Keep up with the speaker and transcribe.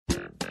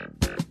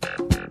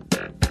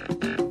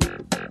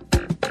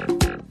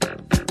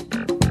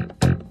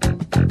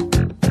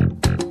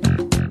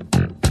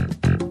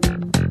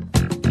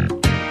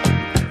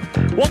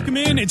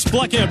It's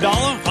Bleck and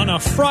Abdallah on a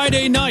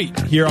Friday night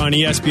here on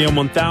ESPN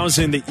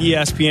 1000, the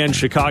ESPN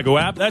Chicago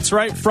app. That's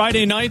right,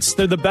 Friday nights,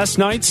 they're the best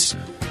nights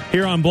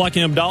here on Bleck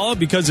and Abdallah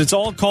because it's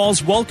all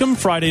calls welcome,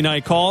 Friday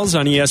night calls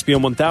on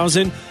ESPN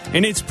 1000,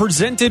 and it's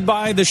presented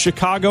by the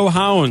Chicago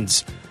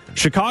Hounds,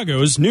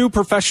 Chicago's new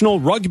professional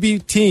rugby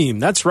team.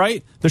 That's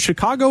right, the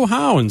Chicago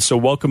Hounds. So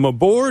welcome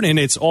aboard, and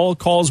it's all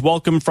calls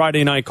welcome,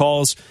 Friday night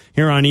calls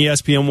here on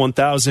ESPN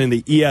 1000,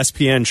 the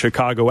ESPN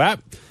Chicago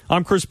app.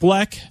 I'm Chris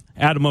Bleck.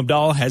 Adam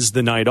Abdallah has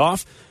the night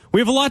off. We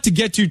have a lot to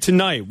get to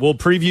tonight. We'll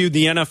preview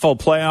the NFL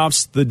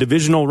playoffs, the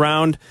divisional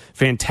round,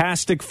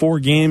 fantastic 4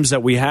 games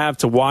that we have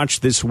to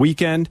watch this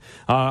weekend.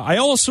 I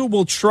also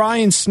will try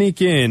and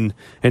sneak in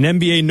an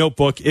NBA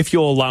notebook, if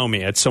you'll allow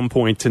me, at some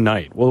point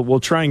tonight. We'll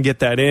try and get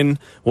that in.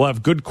 We'll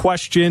have good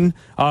question.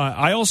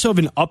 I also have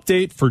an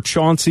update for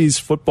Chauncey's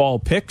football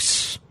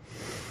picks.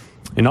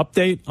 An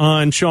update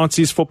on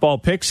Chauncey's football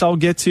picks I'll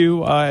get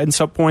to at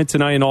some point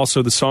tonight, and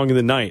also the song of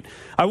the night.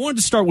 I wanted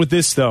to start with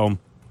this, though,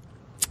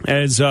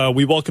 as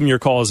we welcome your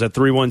calls at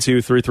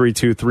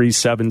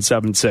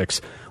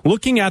 312-332-3776.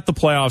 Looking at the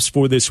playoffs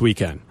for this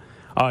weekend,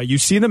 you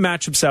see the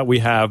matchups that we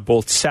have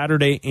both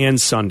Saturday and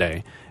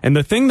Sunday. And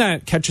the thing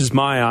that catches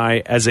my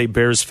eye as a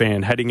Bears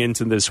fan heading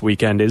into this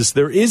weekend is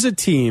there is a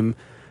team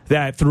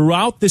that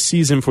throughout the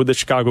season for the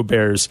Chicago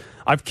Bears,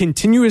 I've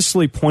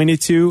continuously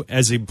pointed to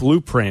as a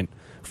blueprint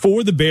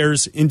for the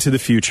Bears into the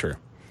future.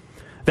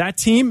 That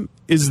team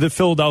is the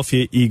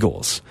Philadelphia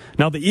Eagles.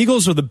 Now, the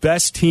Eagles are the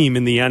best team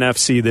in the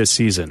NFC this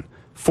season.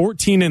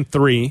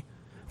 14-3.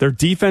 Their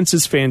defense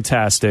is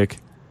fantastic,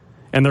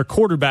 and their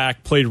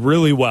quarterback played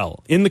really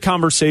well. In the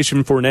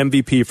conversation for an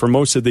MVP for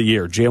most of the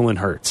year, Jalen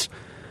Hurts.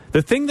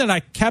 The thing that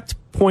I kept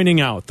pointing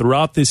out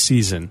throughout this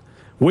season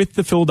with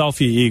the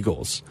Philadelphia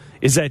Eagles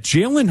is that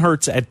Jalen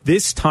Hurts at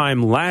this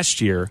time last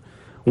year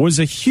was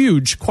a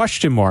huge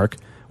question mark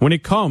when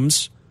it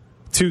comes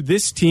to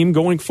this team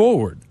going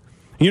forward.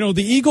 You know,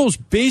 the Eagles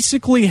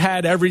basically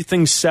had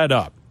everything set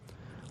up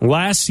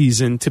last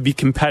season to be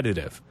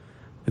competitive.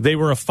 They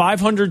were a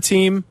 500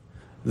 team.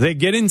 They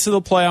get into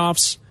the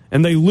playoffs,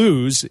 and they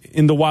lose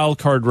in the wild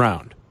card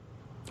round.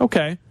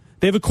 Okay.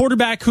 They have a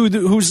quarterback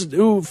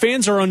who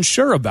fans are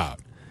unsure about.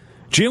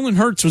 Jalen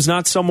Hurts was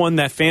not someone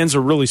that fans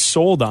are really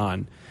sold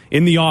on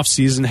in the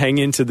offseason heading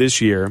into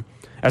this year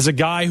as a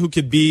guy who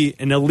could be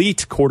an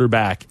elite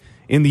quarterback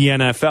in the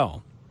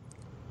NFL.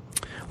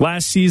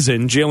 Last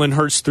season, Jalen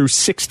Hurts threw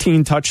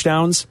 16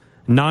 touchdowns,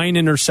 9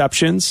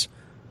 interceptions.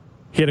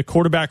 He had a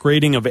quarterback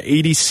rating of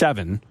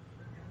 87,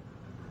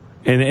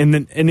 and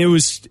it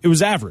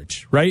was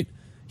average, right?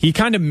 He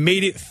kind of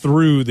made it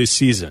through this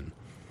season.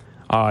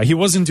 He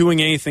wasn't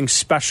doing anything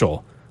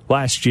special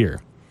last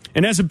year.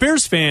 And as a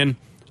Bears fan,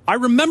 I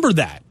remember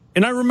that.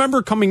 And I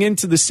remember coming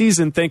into the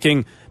season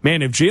thinking,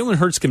 man, if Jalen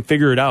Hurts can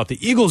figure it out, the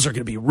Eagles are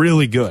going to be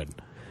really good.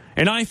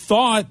 And I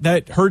thought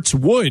that Hurts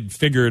would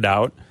figure it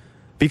out,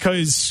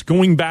 because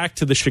going back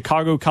to the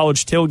Chicago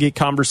College tailgate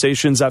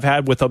conversations I've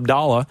had with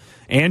Abdallah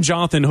and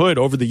Jonathan Hood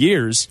over the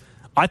years,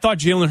 I thought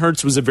Jalen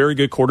Hurts was a very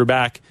good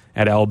quarterback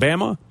at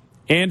Alabama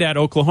and at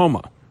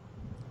Oklahoma.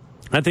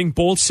 I think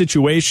both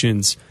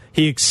situations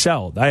he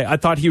excelled. I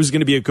thought he was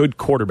going to be a good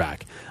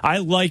quarterback. I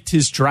liked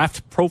his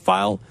draft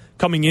profile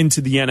coming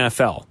into the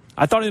NFL.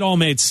 I thought it all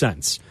made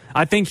sense.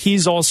 I think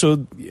he's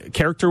also,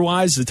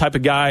 character-wise, the type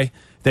of guy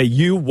that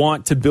you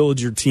want to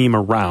build your team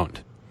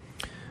around.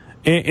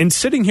 And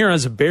sitting here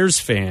as a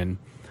Bears fan,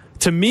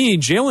 to me,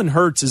 Jalen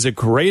Hurts is a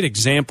great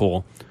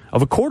example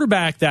of a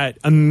quarterback that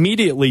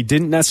immediately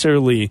didn't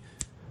necessarily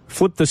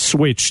flip the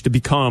switch to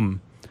become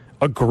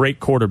a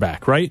great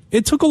quarterback, right?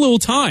 It took a little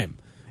time.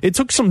 It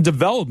took some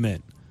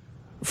development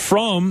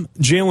from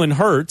Jalen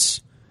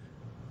Hurts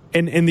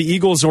and the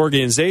Eagles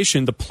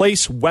organization to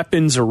place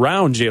weapons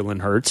around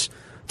Jalen Hurts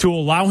to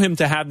allow him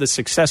to have the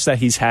success that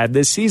he's had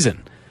this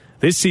season.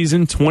 This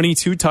season,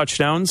 22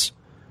 touchdowns,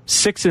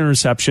 6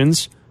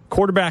 interceptions,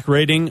 quarterback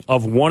rating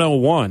of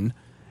 101,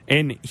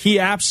 and he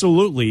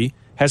absolutely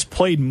has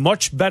played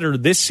much better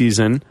this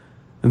season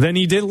than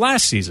he did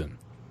last season.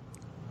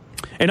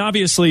 And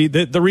obviously,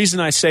 the reason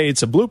I say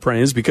it's a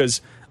blueprint is because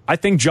I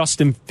think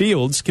Justin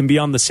Fields can be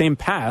on the same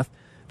path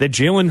that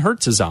Jalen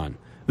Hurts is on.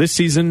 This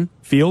season,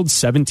 Fields,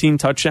 17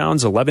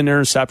 touchdowns, 11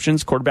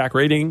 interceptions, quarterback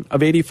rating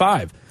of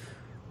 85.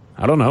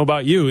 I don't know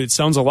about you. It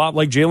sounds a lot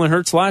like Jalen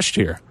Hurts last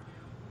year.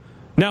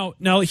 Now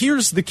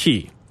here's the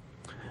key.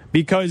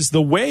 Because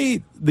the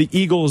way the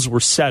Eagles were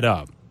set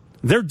up,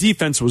 their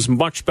defense was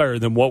much better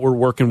than what we're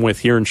working with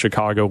here in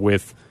Chicago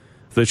with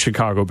the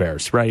Chicago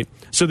Bears, right?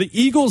 So the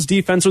Eagles'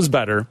 defense was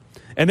better,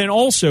 and then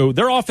also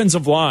their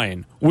offensive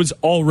line was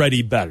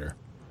already better.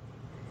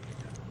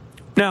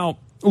 Now,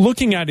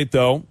 looking at it,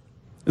 though,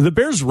 the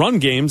Bears' run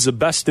game's the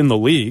best in the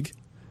league.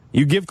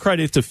 You give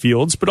credit to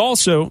Fields, but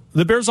also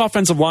the Bears'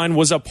 offensive line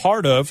was a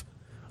part of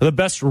the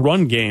best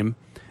run game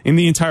in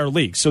the entire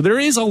league. So there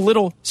is a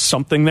little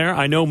something there.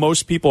 I know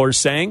most people are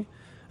saying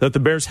that the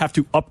Bears have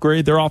to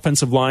upgrade their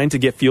offensive line to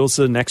get Fields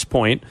to the next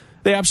point.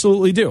 They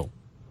absolutely do.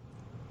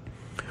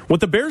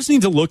 What the Bears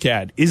need to look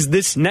at is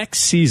this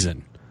next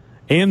season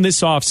and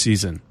this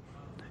offseason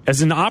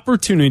as an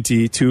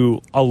opportunity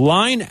to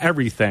align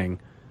everything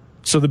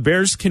so the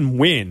Bears can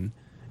win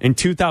in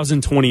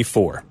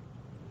 2024.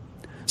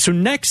 So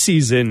next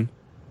season,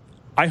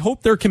 I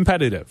hope they're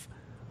competitive.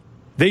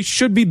 They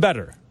should be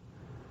better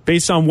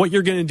based on what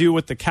you're going to do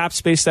with the cap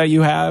space that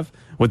you have,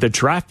 with the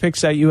draft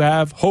picks that you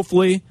have,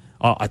 hopefully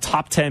a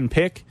top 10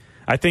 pick.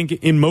 I think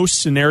in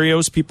most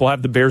scenarios, people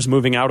have the Bears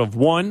moving out of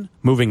 1,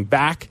 moving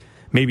back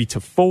maybe to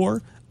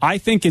 4. I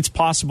think it's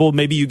possible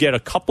maybe you get a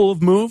couple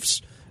of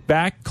moves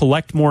back,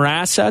 collect more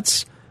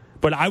assets,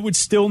 but I would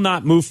still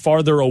not move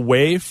farther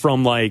away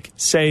from, like,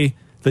 say,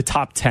 the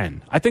top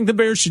 10. I think the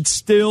Bears should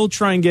still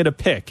try and get a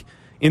pick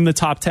in the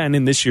top 10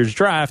 in this year's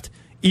draft,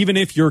 even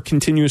if you're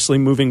continuously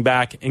moving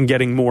back and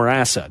getting more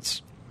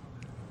assets.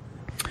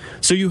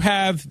 So you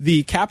have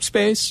the cap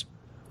space,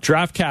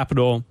 draft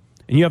capital,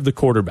 and you have the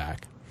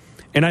quarterback.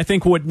 And I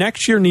think what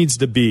next year needs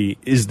to be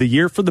is the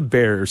year for the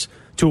Bears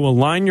to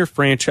align your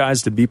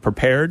franchise to be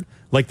prepared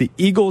like the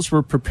Eagles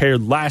were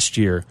prepared last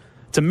year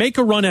to make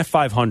a run at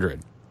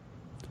 500.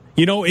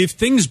 You know, if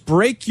things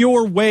break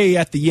your way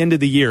at the end of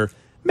the year,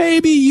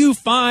 maybe you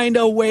find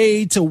a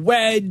way to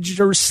wedge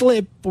or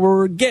slip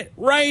or get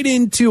right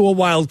into a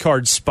wild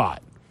card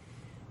spot.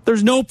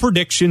 There's no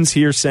predictions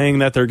here saying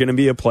that they're going to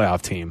be a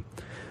playoff team.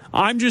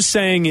 I'm just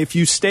saying if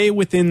you stay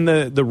within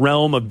the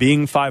realm of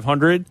being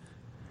 500,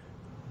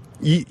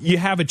 you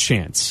have a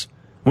chance.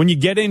 When you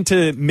get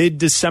into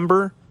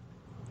mid-December,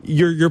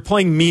 you're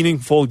playing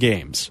meaningful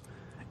games.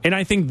 And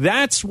I think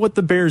that's what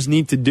the Bears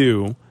need to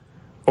do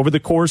over the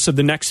course of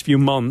the next few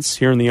months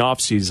here in the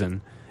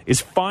offseason, is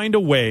find a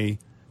way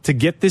to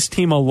get this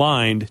team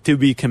aligned to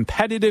be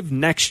competitive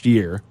next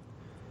year.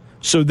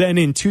 So then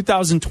in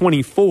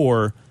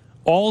 2024,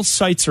 all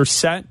sights are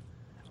set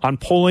on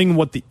pulling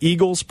what the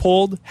Eagles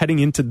pulled heading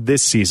into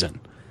this season,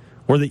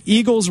 where the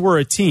Eagles were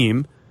a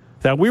team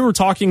that we were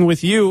talking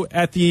with you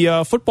at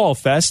the Football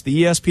Fest,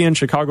 the ESPN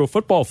Chicago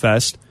Football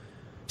Fest,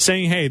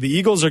 saying, hey, the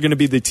Eagles are going to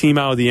be the team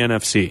out of the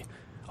NFC.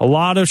 A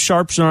lot of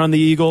sharps are on the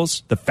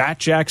Eagles. The Fat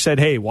Jack said,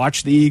 hey,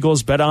 watch the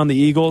Eagles, bet on the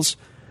Eagles.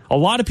 A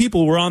lot of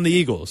people were on the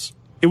Eagles.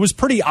 It was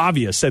pretty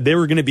obvious that they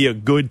were going to be a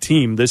good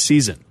team this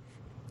season.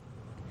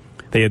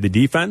 They had the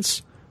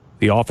defense,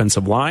 the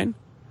offensive line,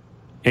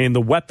 and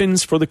the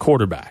weapons for the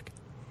quarterback.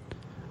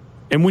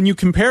 And when you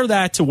compare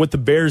that to what the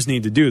Bears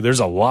need to do, there's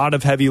a lot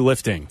of heavy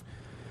lifting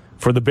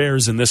for the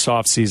Bears in this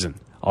offseason.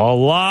 A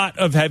lot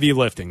of heavy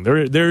lifting.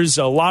 There's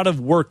a lot of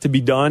work to be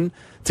done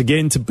to get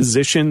into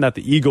position that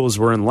the Eagles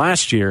were in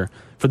last year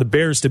for the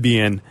Bears to be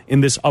in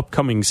this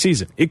upcoming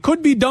season. It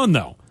could be done,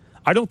 though.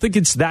 I don't think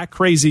it's that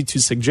crazy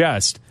to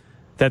suggest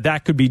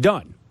that could be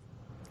done.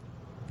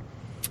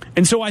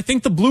 And so I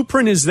think the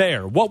blueprint is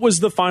there. What was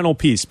the final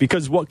piece?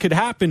 Because what could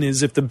happen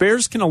is if the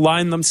Bears can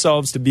align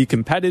themselves to be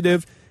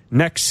competitive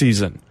next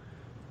season,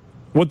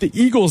 what the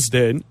Eagles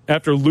did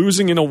after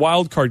losing in a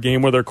wild card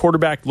game where their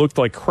quarterback looked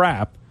like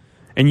crap,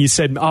 and you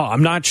said, oh,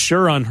 I'm not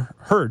sure on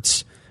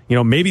Hurts, you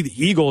know, maybe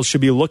the Eagles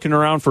should be looking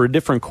around for a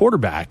different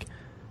quarterback.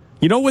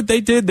 You know what they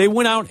did? They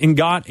went out and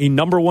got a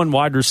number 1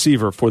 wide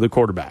receiver for the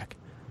quarterback,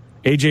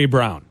 A.J.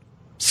 Brown,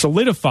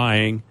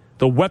 solidifying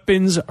the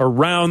weapons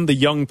around the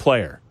young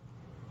player.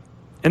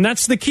 And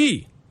that's the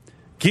key.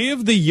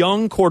 Give the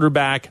young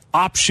quarterback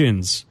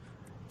options.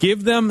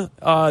 Give them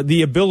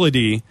the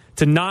ability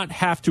to not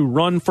have to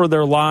run for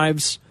their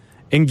lives,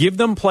 and give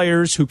them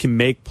players who can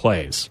make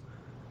plays.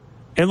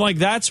 And like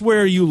that's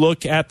where you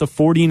look at the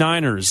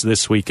 49ers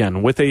this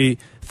weekend with a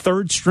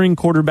third-string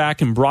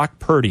quarterback in Brock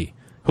Purdy,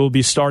 who will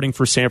be starting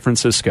for San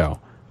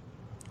Francisco.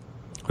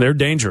 They're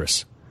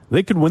dangerous.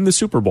 They could win the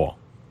Super Bowl.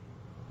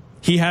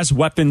 He has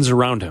weapons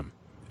around him.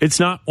 It's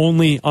not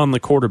only on the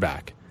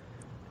quarterback.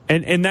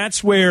 And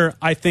that's where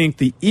I think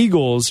the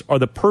Eagles are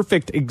the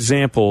perfect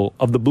example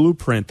of the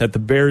blueprint that the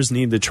Bears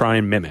need to try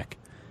and mimic.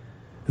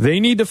 They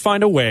need to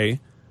find a way,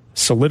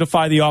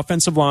 solidify the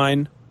offensive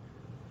line,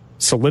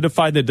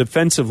 solidify the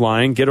defensive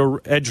line, get an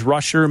edge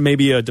rusher,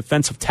 maybe a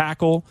defensive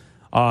tackle,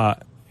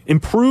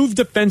 improve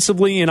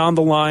defensively and on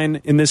the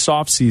line in this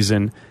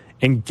offseason,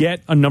 and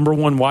get a number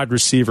 1 wide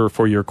receiver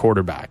for your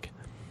quarterback.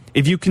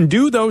 If you can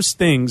do those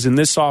things in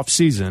this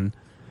offseason,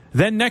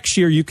 then next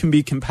year you can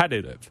be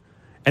competitive.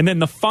 And then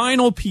the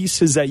final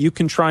pieces that you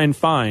can try and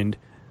find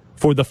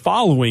for the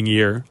following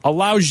year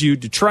allows you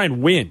to try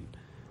and win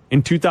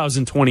in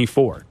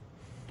 2024.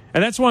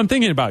 And that's what I'm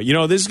thinking about. You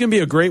know, this is going to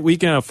be a great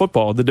weekend of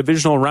football, the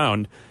divisional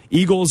round.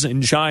 Eagles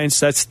and Giants,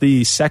 that's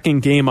the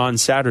second game on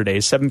Saturday,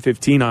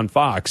 7:15 on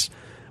Fox.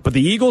 But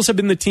the Eagles have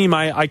been the team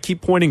I keep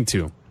pointing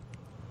to.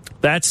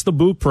 That's the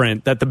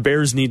blueprint that the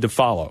Bears need to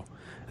follow.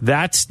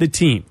 That's the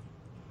team.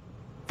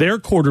 Their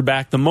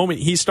quarterback, the moment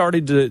he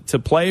started to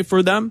play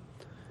for them,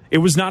 it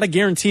was not a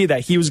guarantee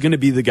that he was going to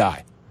be the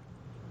guy.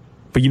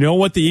 But you know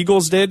what the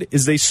Eagles did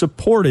is they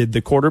supported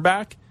the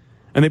quarterback,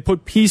 and they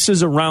put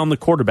pieces around the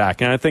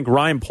quarterback. And I think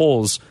Ryan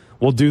Poles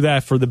will do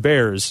that for the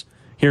Bears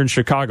here in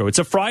Chicago. It's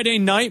a Friday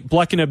night,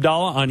 Bleck and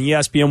Abdallah on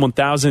ESPN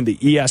 1000, the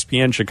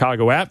ESPN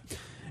Chicago app.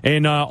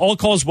 And all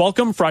calls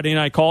welcome, Friday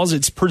Night Calls.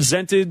 It's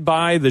presented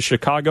by the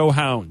Chicago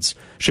Hounds,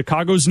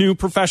 Chicago's new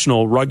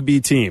professional rugby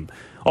team.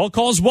 All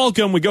calls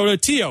welcome. We go to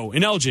Tio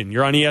in Elgin.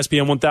 You're on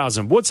ESPN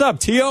 1000. What's up,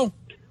 Tio?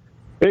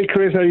 Hey,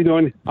 Chris, how you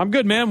doing? I'm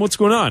good, man. What's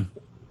going on?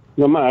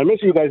 No, man, I miss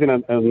you guys in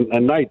a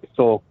night.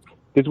 So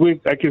this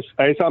week, I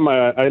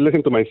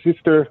listened to my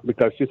sister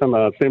because she's on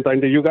the same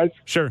time that you guys.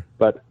 Sure.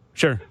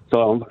 So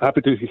I'm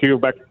happy to hear you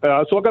back.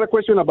 So I got a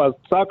question about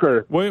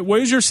soccer.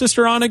 What is your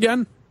sister on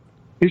again?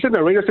 He's in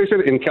a radio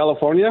station in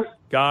California.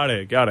 Got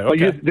it.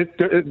 Okay. But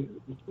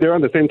they're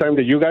on the same time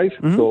that you guys.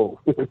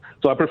 Mm-hmm.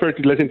 So I prefer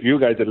to listen to you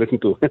guys than listen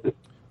to.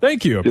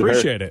 Thank you.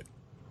 Appreciate it.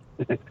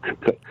 So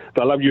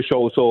I love your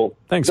show. So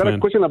thanks, got man. a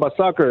question about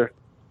soccer.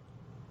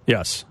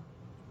 Yes.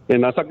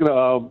 And I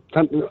was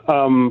talking.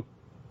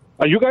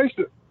 Are you guys?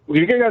 Do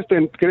you guys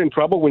get in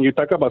trouble when you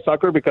talk about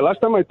soccer? Because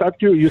last time I talked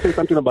to you, you said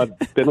something about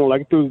they don't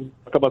like to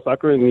talk about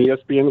soccer in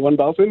ESPN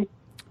 1000.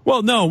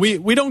 Well, no,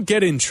 we don't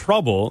get in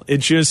trouble.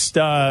 It's just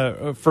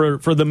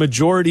for the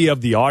majority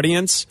of the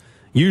audience,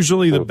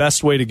 usually the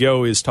best way to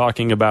go is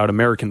talking about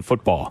American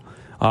football.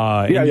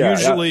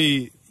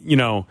 Usually,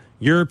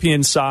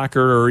 European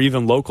soccer or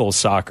even local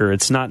soccer,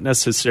 it's not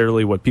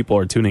necessarily what people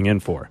are tuning in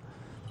for.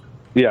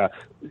 Yeah,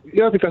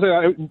 because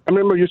I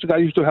remember I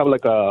used to have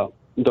like the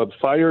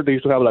Fire. They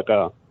used to have like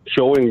a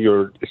show in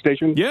your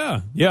station.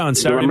 Yeah, on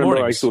Saturday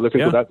mornings. I used to listen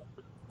to that.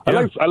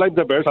 I like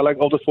the Bears. I like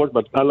all the sports,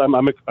 but I'm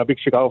a big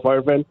Chicago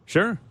Fire fan.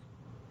 Sure.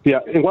 Yeah,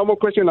 and one more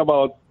question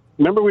about.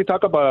 Remember we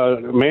talked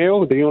about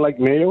mayo? Do you like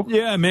mayo?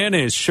 Yeah,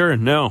 mayonnaise. Sure.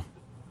 No,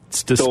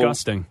 it's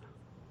disgusting.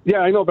 So,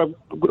 I know, but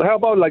how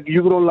about like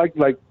you don't like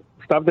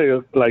stuff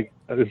that like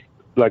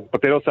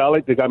potato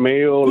salad? They got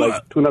mayo,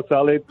 like tuna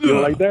salad. You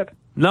don't like that?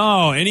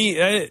 No,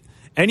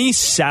 any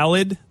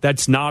salad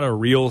that's not a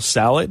real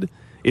salad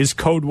is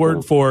code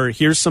word for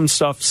here's some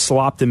stuff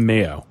slopped in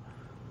mayo.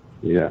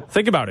 Yeah.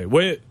 Think about it.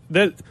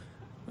 That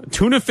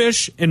tuna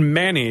fish and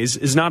mayonnaise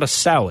is not a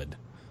salad.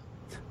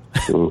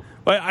 I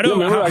don't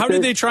know. How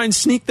did they try and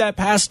sneak that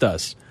past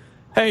us?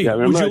 Hey,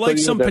 would you like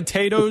some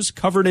potatoes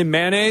covered in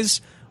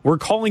mayonnaise? We're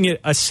calling it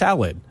a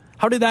salad.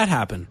 How did that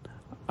happen?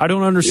 I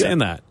don't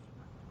understand that.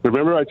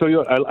 Remember I told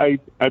you I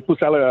put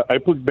salad, I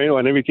put mayo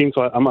on everything,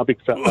 so I'm a big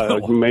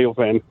mayo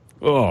fan.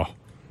 Oh.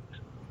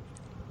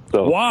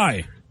 So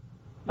why?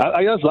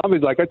 I just love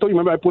it. Like I told you,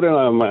 remember I put it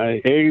on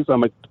my eggs,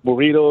 on my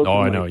burritos.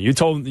 Oh, I know. You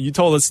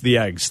told us the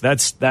eggs.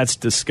 That's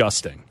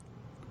disgusting.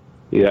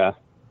 Yeah.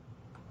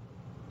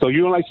 So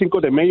you don't like Cinco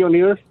de Mayo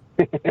neither?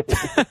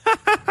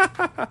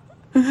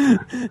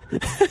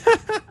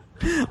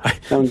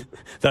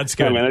 That's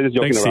good. Man, I'm just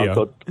joking around.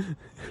 So,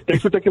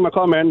 thanks for taking my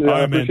call, man.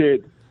 I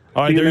appreciate it.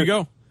 All right, there you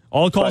go.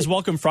 All calls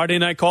welcome. Friday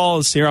night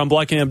calls here on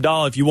Black and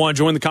Abdallah. If you want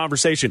to join the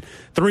conversation,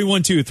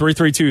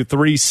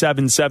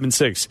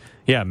 312-332-3776.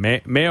 Yeah,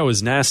 mayo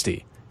is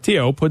nasty.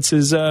 Tio puts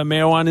his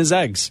mayo on his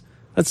eggs.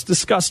 That's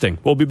disgusting.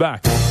 We'll be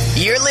back.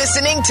 You're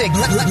listening to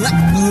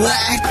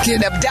Black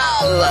and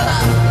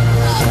Abdallah.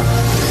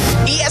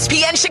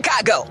 ESPN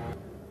Chicago.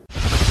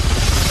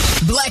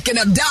 Black and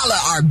Abdallah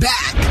are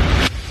back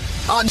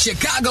on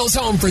Chicago's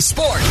home for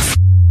sports.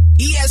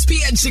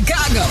 ESPN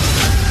Chicago.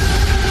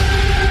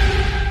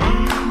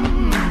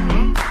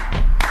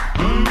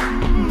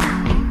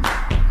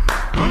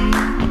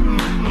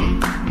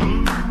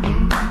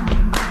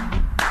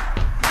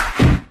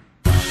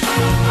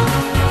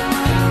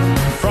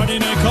 Friday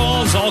night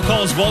calls, all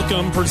calls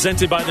welcome,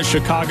 presented by the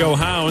Chicago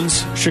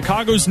Hounds,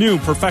 Chicago's new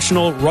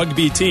professional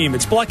rugby team.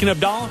 It's Black and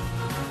Abdallah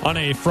on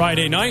a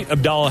Friday night.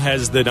 Abdallah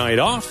has the night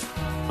off.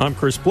 I'm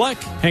Chris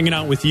Bleck, hanging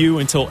out with you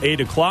until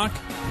 8 o'clock.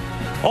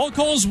 All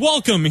calls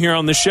welcome here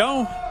on the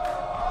show.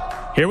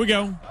 Here we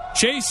go.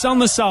 Chase on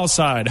the south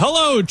side.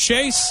 Hello,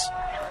 Chase.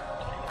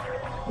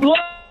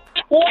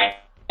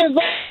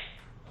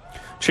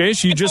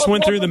 Chase, you just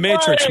went through the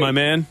Matrix, my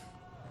man.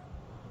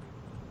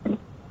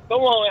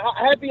 Come on,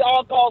 happy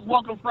All Calls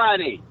Welcome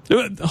Friday.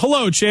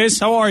 Hello, Chase.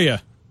 How are you?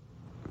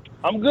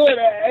 I'm good.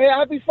 Hey,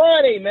 happy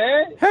Friday,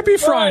 man. Happy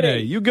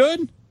Friday. You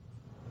good?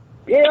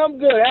 Yeah, I'm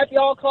good. Happy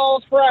All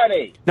Calls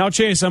Friday. Now,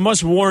 Chase, I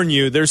must warn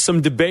you, there's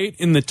some debate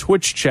in the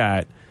Twitch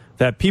chat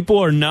that people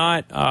are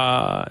not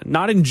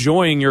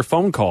enjoying your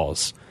phone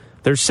calls.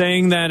 They're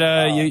saying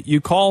that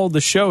you call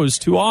the shows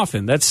too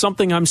often. That's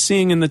something I'm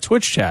seeing in the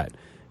Twitch chat.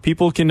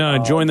 People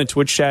can join the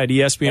Twitch chat,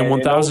 ESPN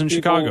 1000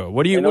 Chicago.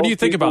 What do you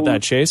think about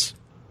that, Chase?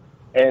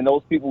 And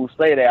those people who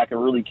say that, I can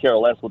really care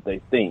less what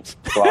they think.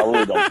 So I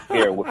really don't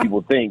care what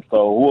people think.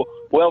 So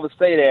whoever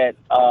say that,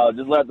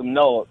 just let them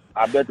know.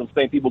 I bet them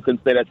same people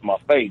couldn't say that to my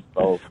face.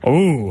 So.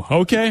 Oh,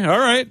 okay. All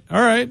right.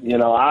 You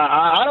know,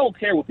 I don't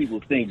care what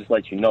people think. Just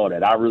let you know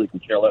that I really can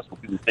care less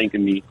what people think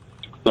of me.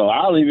 So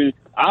I don't even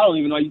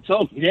know you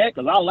told me that,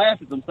 because I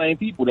laugh at them same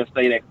people that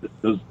say that.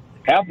 Because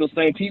half the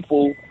same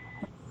people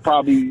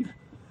probably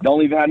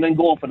don't even have nothing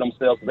going for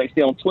themselves because they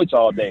stay on Twitch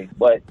all day.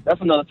 But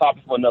that's another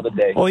topic for another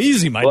day. Well,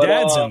 easy. My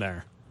dad's in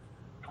there.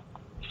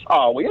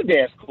 Oh, well, your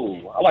dad's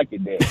cool. I like your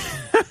dad.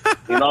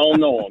 I don't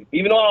know him.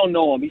 Even though I don't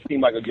know him, he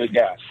seemed like a good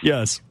guy.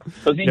 Yes.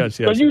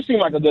 Because you seem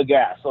like a good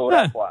guy, so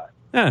that's why.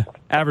 Yeah,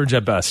 average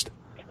at best.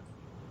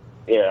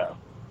 Yeah.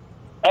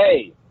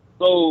 Hey,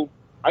 so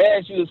I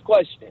asked you this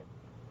question.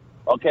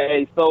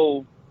 Okay,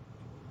 so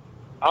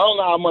I don't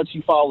know how much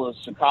you follow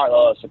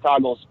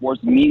Chicago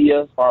sports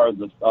media as far as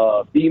the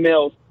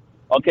females.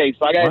 Okay,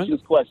 so I got to ask you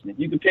this question: if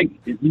you could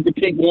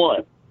pick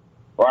one,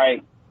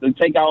 right, to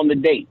take out on the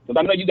date, because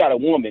I know you got a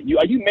woman.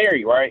 Are you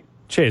married, right?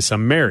 Chase,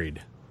 I'm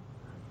married.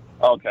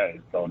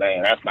 Okay, so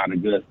damn, that's not a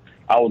good.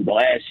 I was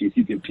gonna ask you if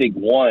you could pick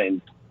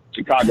one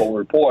Chicago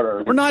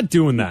reporter. We're not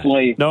doing that.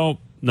 No.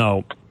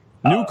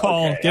 New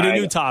call, okay. get a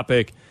new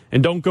topic,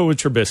 and don't go with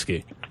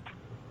Trubisky.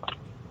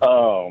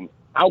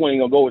 I wasn't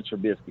gonna go with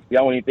Trubisky.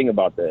 I wasn't even think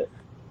about that.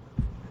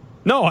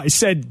 No, I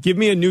said give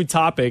me a new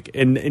topic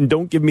and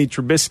don't give me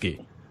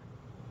Trubisky.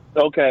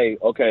 Okay.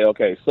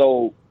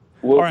 So,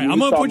 all right, I'm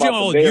going to put you on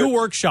hold. You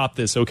workshop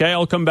this, okay?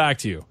 I'll come back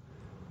to you.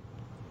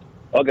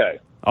 Okay.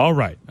 All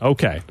right,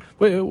 okay.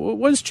 Wait,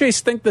 what does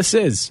Chase think this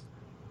is?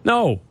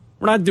 No,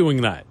 we're not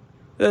doing that.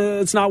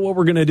 It's not what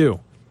we're going to do.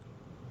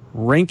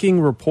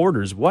 Ranking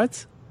reporters,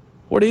 what?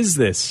 What is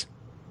this?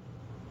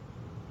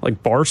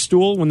 Like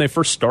Barstool when they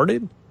first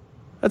started?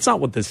 That's not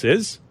what this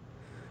is.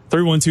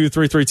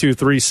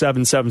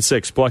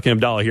 312-332-3776. Pluck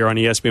Abdallah here on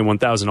ESPN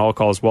 1000. All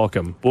calls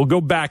welcome. We'll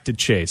go back to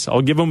Chase.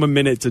 I'll give him a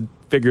minute to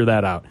figure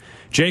that out.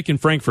 Jake in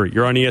Frankfurt,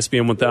 you're on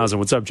ESPN 1000.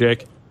 What's up,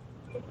 Jake?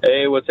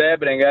 Hey, what's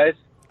happening, guys?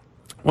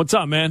 What's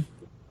up, man?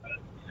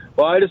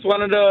 Well, I just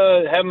wanted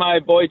to have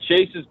my boy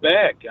Chase's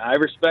back. I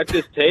respect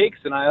his takes,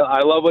 and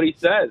I love what he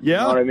says. Yeah.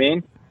 You know what I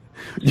mean?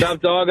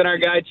 Stop dogging our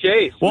guy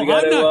Chase. Well,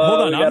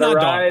 hold on.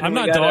 I'm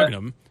not dogging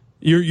him.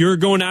 You're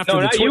going after the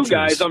Twitchers. No, not you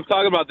guys. I'm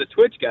talking about the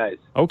Twitch guys.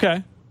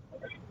 Okay.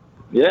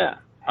 Yeah,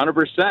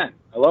 100%. I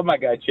love my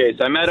guy Chase.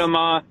 I met him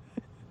out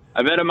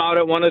at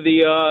one of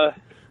the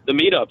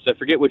meetups. I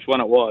forget which one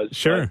it was.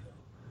 Sure.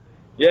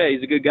 Yeah,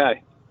 he's a good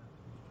guy.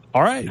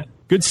 All right.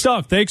 Good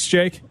stuff. Thanks,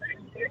 Jake.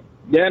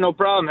 Yeah, no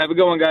problem. Have a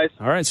good one, guys.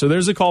 All right, so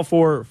there's a call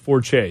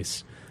for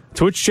Chase.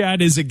 Twitch chat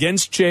is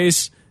against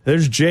Chase.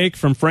 There's Jake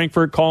from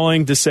Frankfurt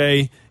calling to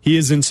say he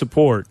is in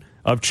support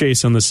of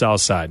Chase on the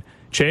south side.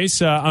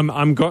 Chase,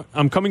 I'm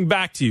coming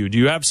back to you. Do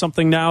you have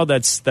something now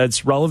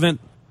that's relevant?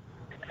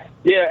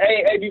 Yeah,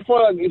 hey,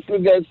 before I get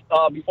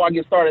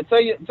started,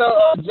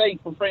 tell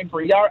Jake from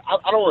Frankfurt. I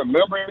don't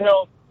remember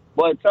him,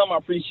 but tell him I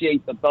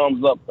appreciate the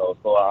thumbs up though.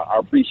 So I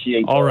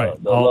appreciate. All right,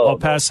 I'll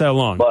pass that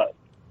along. But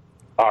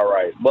all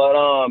right, but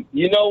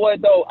you know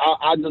what though?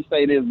 I'll just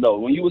say this though.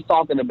 When you was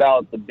talking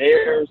about the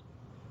Bears,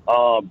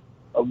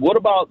 what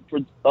about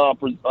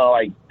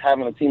like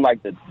having a team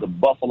like the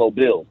Buffalo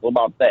Bills? What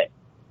about that?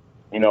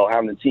 You know,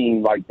 having a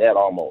team like that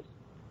almost.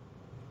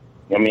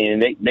 I mean,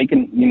 they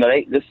can,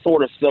 this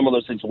sort of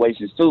similar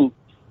situations too.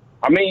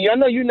 I mean, I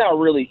know you're not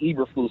really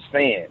Eberflus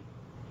fan.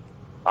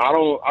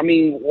 Because I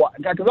need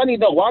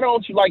to know, why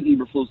don't you like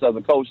Eberflus as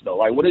a coach though?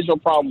 Like, what is your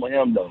problem with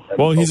him though?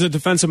 Well, he's a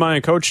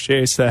defensive-minded coach,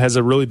 Chase, that has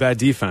a really bad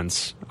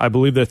defense. I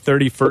believe they're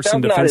 31st in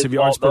defensive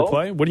yards per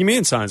play. What do you mean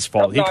it's not his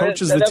fault? He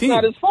coaches the team.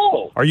 That's not his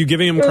fault. Are you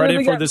giving him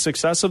credit for the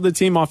success of the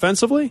team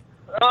offensively?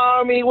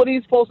 I mean, what are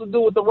you supposed to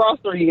do with the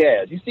roster he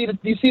has? You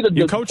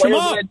coach him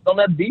up on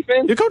that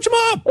defense. You coach him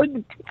up.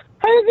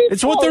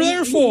 It's what they're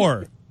there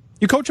for.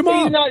 You coach him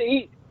up.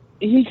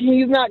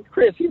 He's not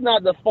Chris. He's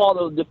not the fault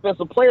of the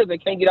defensive players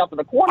that can't get out to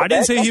the quarterback. I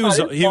didn't say he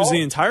was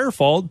the entire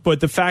fault,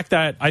 but the fact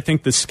that I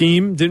think the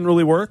scheme didn't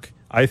really work.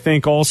 I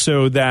think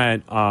also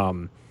that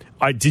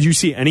did you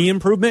see any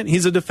improvement?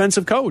 He's a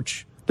defensive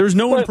coach. There's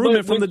no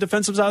improvement from the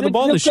defensive side of the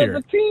ball this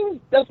year.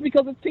 That's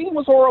because the team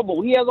was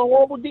horrible. He has a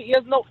horrible. He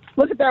has no.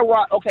 Look at that.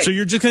 Okay. So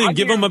you're just going to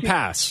give him a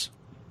pass.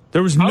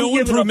 There was no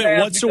improvement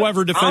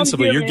whatsoever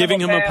defensively. You're giving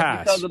him a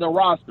pass because of the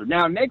roster.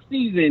 Now, next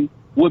season,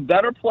 with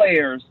better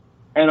players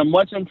and a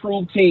much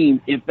improved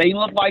team, if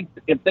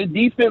the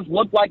defense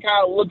look like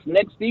how it looks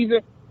next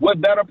season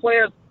with better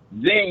players,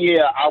 then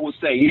I would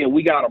say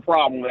we got a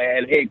problem with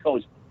that head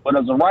coach. But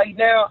as of right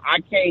now,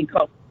 I can't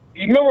come.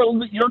 You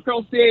remember your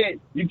coach said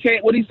you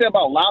can't. What he said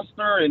about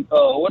lobster and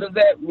what is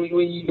that? What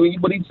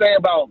he say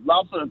about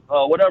lobster?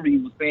 Whatever he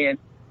was saying,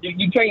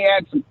 you can't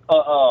ask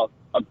a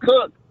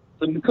cook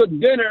to cook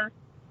dinner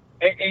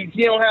and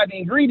you don't have the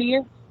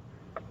ingredients.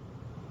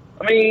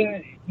 I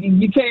mean,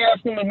 you can't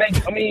ask him to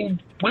make. I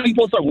mean, what are you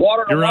supposed to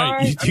water the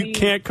wine? You're right. You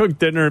can't cook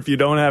dinner if you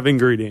don't have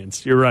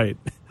ingredients. You're right.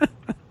 So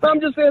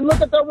I'm just saying,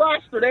 look at the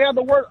roster. They have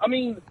the worst. I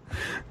mean.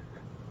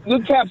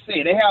 Look, Cap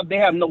said they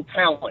have no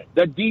talent.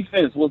 Their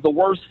defense was the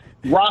worst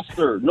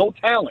roster, no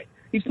talent.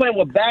 He's playing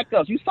with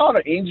backups. You saw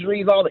the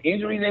injuries, all the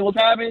injuries they was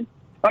having.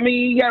 I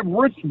mean, you have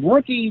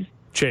rookies,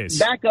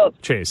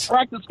 backups,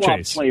 practice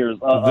squad players.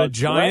 The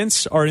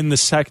Giants are in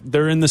the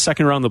They're in the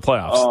second round of the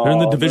playoffs. They're in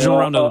the divisional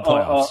round of the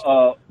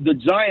playoffs. The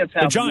Giants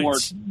have more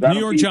New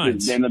York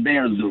Giants than the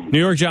Bears do. New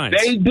York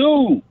Giants. They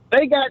do.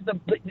 They got the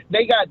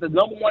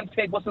number one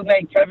pick. What's his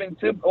name? Kevin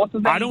Tip. What's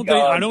his name? I don't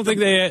think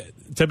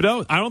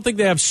Thibodeau. I don't think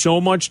they have so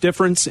much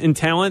difference in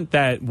talent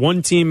that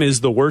one team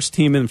is the worst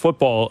team in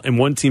football and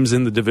one team's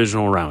in the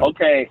divisional round.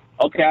 Okay.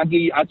 I'll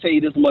tell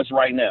you this much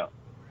right now.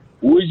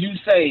 Would you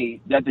say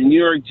that the New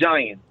York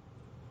Giants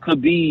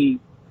could be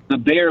the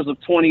Bears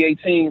of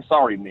 2018?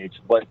 Sorry, Mitch,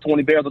 but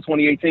Bears of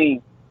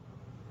 2018.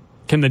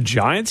 Can the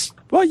Giants?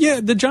 Well,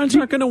 yeah, the Giants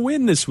aren't going to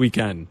win this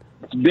weekend.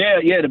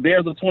 The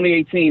Bears of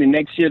 2018, and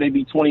next year they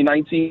be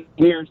 2019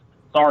 years.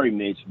 Sorry,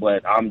 Mitch,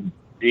 but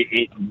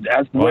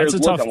that's where it's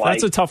looking like.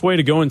 That's a tough way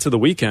to go into the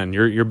weekend.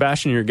 You're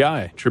bashing your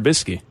guy,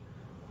 Trubisky.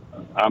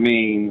 I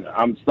mean,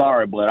 I'm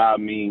sorry, but I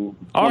mean.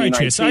 All right,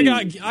 Chase, I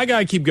got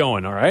to keep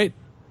going. All right.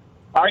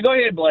 All right, go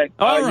ahead, Black.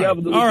 All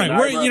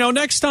right.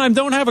 Next time,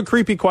 don't have a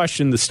creepy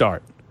question to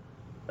start.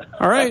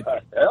 All right.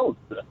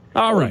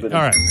 All right.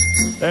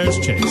 There's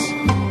Chase.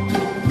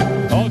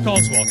 All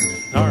calls welcome.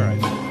 All right.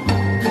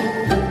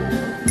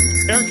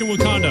 Eric in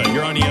Wakanda,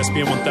 you're on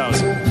ESPN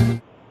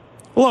 1000.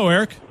 Hello,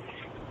 Eric.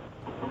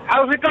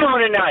 How's it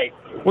going tonight?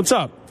 What's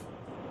up?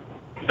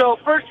 So,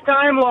 first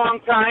time, long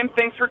time.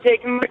 Thanks for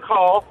taking the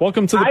call.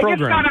 Welcome to the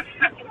program.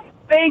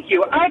 Thank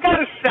you. I got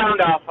to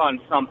sound off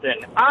on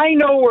something. I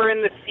know we're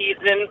in the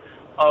season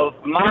of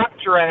mock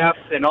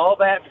drafts and all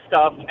that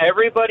stuff.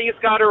 Everybody's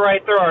got to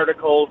write their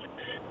articles.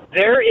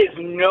 There is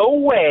no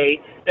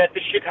way that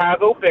the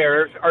Chicago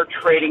Bears are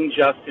trading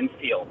Justin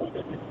Fields.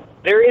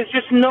 There is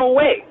just no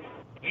way.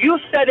 You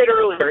said it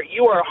earlier.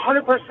 You are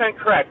 100%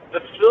 correct.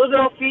 The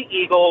Philadelphia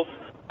Eagles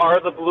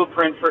are the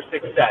blueprint for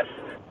success.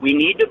 We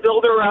need to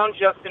build around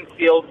Justin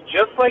Fields,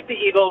 just like the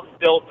Eagles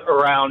built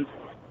around,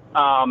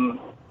 I'm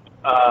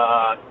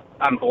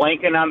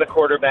blanking on the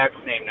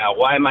quarterback's name now.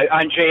 Why am I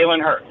on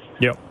Jalen Hurts?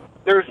 Yep.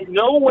 There's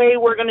no way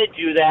we're going to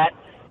do that.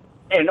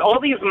 And all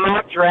these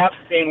mock drafts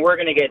saying we're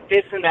going to get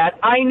this and that.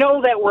 I know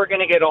that we're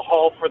going to get a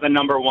haul for the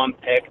number 1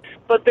 pick,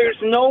 but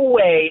there's no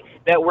way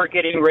that we're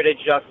getting rid of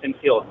Justin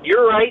Fields.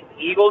 You're right.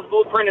 Eagles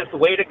blueprint is the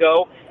way to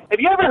go.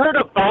 Have you ever heard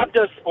of Bob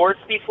Does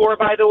Sports before,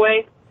 by the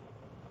way?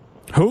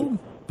 Who?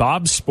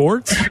 Bob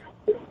Sports?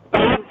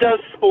 Bob Does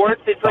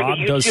Sports. It's like Bob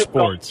a YouTube Does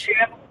Sports.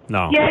 channel.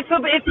 No. Yeah, it's a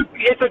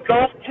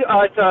golf.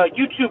 It's a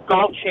YouTube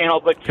golf channel.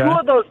 But two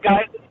of those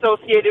guys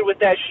associated with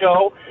that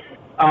show,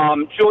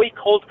 Joey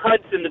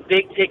Coldcuts and the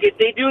Big Ticket,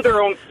 they do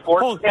their own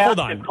sports cast. Hold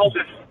on.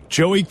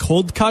 Joey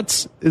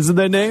Coldcuts is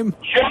their name?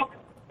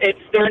 It's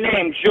their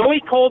name.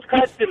 Joey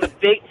Coldcuts and the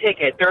Big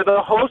Ticket. They're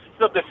the hosts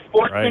of the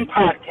Sportsman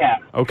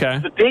podcast. Okay.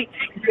 The Big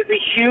Ticket is a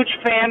huge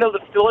fan of the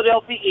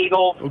Philadelphia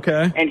Eagles.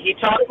 Okay. And they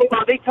talk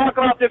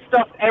about this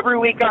stuff every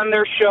week on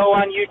their show,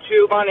 on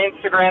YouTube, on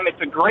Instagram. It's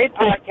a great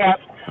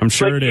podcast. I'm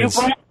sure it is.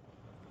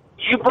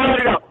 You brought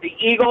it up. The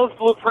Eagles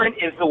blueprint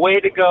is the way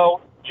to go.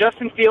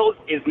 Justin Fields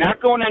is not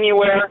going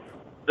anywhere.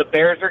 The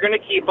Bears are going to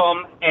keep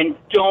him. And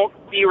don't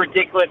be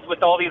ridiculous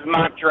with all these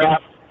mock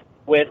drafts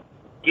with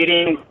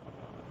getting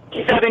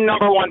 7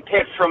 number 1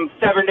 picks from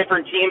 7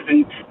 different teams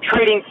and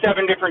trading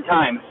 7 different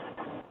times.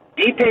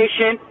 Be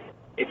patient.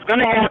 It's going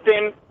to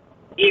happen.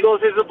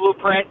 Eagles is a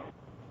blueprint.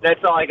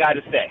 That's all I got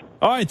to say.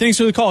 All right, thanks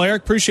for the call,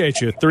 Eric.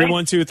 Appreciate you.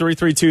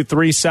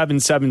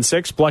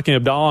 312-332-3776. Bleck and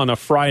Abdallah on a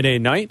Friday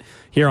night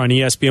here on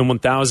ESPN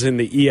 1000,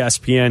 the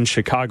ESPN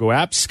Chicago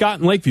app.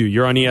 Scott in Lakeview,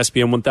 you're on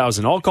ESPN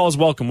 1000. All calls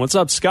welcome. What's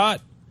up, Scott?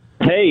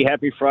 Hey,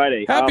 happy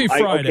Friday. Happy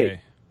Friday.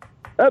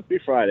 Happy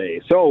Friday.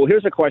 So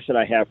here's a question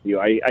I have for you.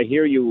 I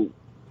hear you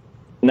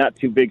not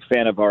too big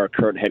fan of our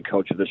current head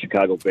coach of the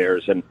Chicago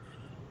Bears. And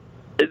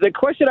the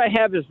question I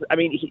have is, I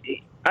mean,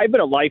 I've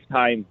been a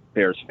lifetime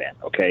Bears fan,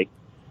 okay?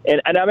 And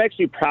I'm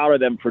actually proud of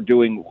them for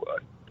doing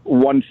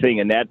one thing,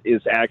 and that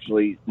is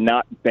actually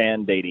not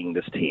Band-Aiding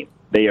this team.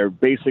 They are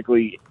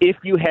basically, if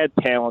you had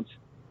talent,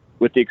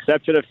 with the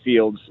exception of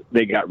Fields,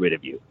 they got rid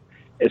of you,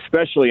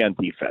 especially on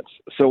defense.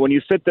 So when you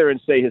sit there and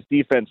say his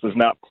defense was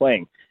not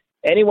playing,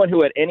 anyone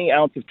who had any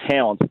ounce of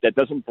talent that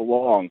doesn't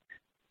belong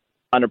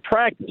on a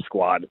practice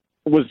squad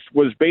was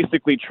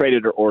basically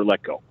traded or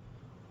let go.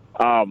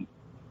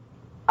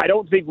 I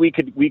don't think we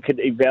could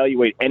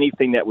evaluate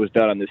anything that was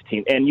done on this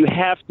team. And you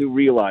have to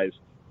realize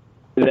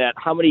that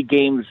how many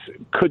games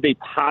could they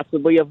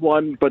possibly have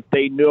won, but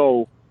they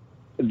know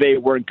they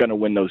weren't going to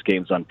win those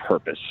games on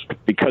purpose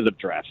because of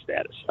draft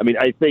status. I mean,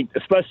 I think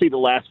especially the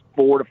last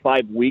 4 to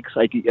 5 weeks,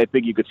 I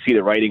think you could see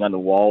the writing on the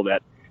wall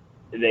that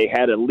they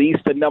had at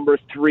least a number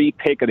 3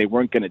 pick and they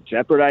weren't going to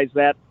jeopardize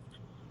that.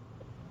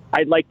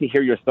 I'd like to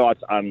hear your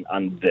thoughts on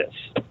this.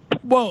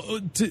 Well,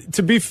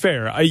 to be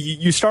fair,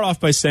 you start off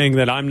by saying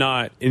that I'm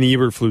not an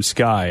Eberflus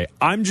guy.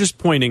 I'm just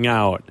pointing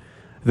out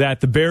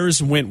that the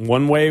Bears went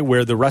one way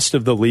where the rest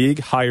of the league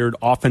hired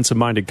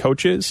offensive-minded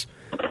coaches,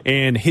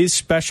 and his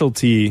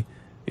specialty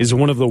is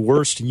one of the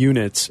worst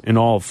units in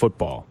all of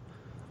football.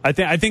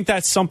 I think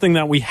that's something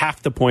that we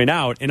have to point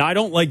out, and I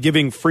don't like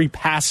giving free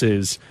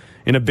passes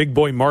in a big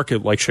boy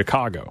market like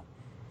Chicago.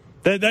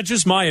 That's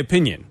just my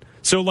opinion.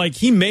 So, like,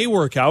 he may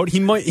work out. He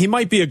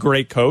might be a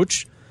great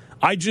coach.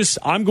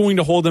 I'm going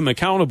to hold him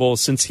accountable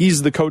since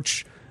he's the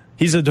coach.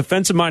 He's a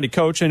defensive-minded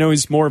coach. I know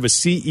he's more of a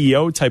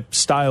CEO-type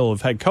style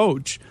of head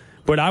coach,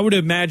 but I would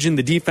imagine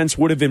the defense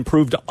would have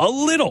improved a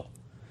little,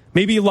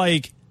 maybe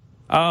like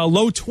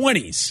low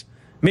 20s,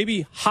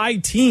 maybe high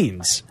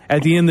teens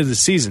at the end of the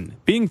season.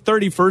 Being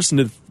 31st in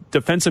the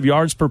defensive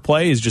yards per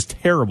play is just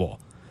terrible.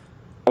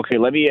 Okay,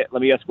 let me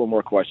ask one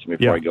more question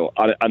before I go.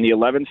 On the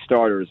 11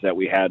 starters that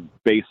we had,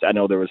 I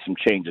know there was some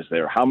changes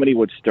there. How many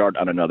would start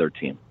on another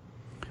team?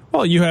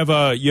 Well, you have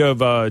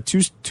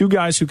two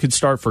guys who could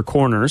start for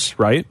corners,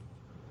 right?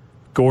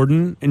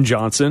 Gordon and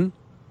Johnson.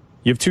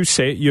 You have two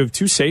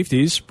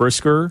safeties,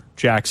 Brisker,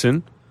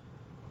 Jackson,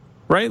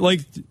 right?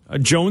 Like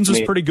Jones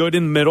was pretty good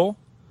in the middle.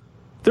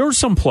 There were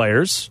some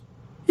players.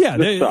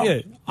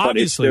 Yeah,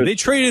 obviously they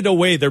traded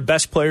away their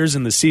best players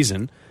in the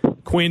season,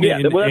 Quinn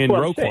and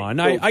Roquan.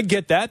 I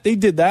get that. They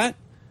did that.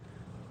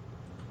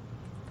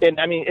 And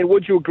I mean,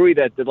 would you agree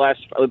that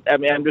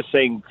I'm just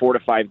saying 4 to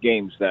 5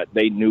 games that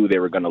they knew they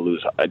were going to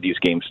lose these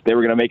games. They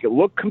were going to make it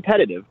look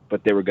competitive,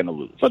 but they were going to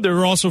lose. But there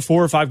were also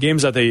 4 or 5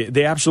 games that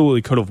they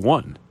absolutely could have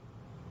won.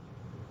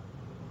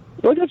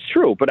 Well, that's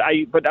true, but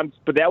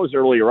that was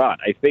earlier on.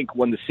 I think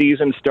when the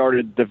season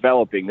started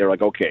developing, they're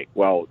like, okay,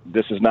 well,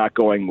 this is not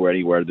going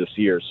anywhere this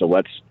year, so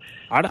let's.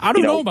 I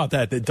don't know about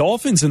that. The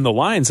Dolphins and the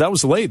Lions, that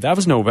was late. That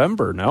was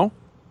November. No,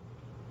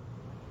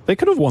 they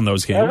could have won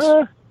those games.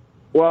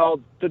 Well,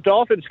 the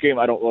Dolphins game,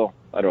 I don't know.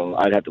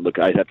 I'd have to look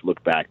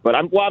back. But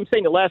I'm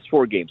saying the last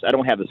 4 games. I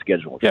don't have the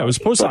schedule. Yeah, it was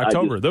post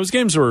October. Those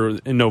games were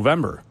in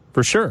November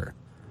for sure.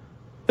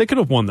 They could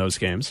have won those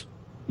games.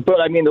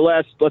 But I mean,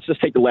 let's just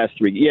take the last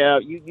 3. Yeah,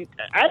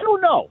 I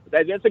don't know.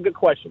 That's a good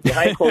question.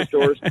 Behind closed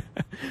doors,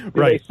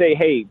 right. They say,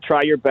 "Hey,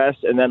 try your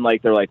best," and then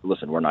they're like,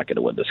 "Listen, we're not going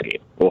to win this game.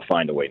 We'll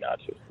find a way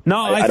not to."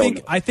 No,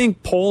 I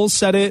think Poles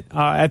said it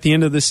at the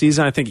end of the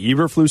season. I think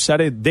Eberflus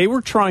said it. They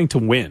were trying to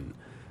win.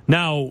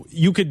 Now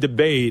you could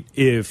debate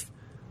if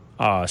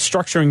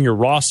structuring your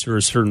roster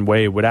a certain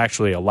way would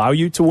actually allow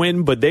you to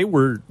win, but they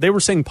were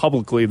saying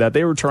publicly that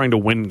they were trying to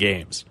win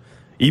games,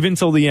 even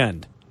till the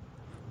end.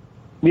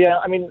 Yeah,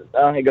 I mean,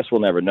 I guess we'll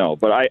never know.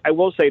 But I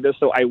will say this,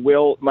 though.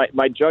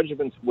 My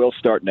judgments will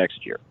start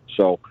next year.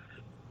 So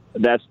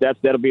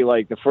that'll be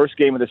like the first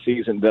game of the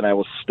season. Then I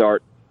will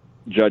start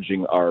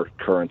judging our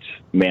current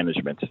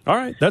management. All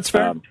right, that's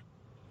fair.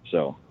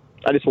 So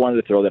I just wanted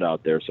to throw that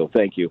out there. So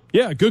thank you.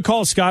 Yeah, good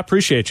call, Scott.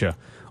 Appreciate you.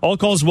 All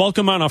calls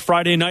welcome on a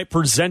Friday night,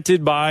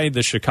 presented by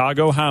the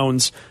Chicago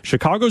Hounds,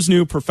 Chicago's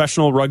new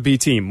professional rugby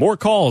team. More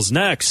calls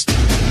next.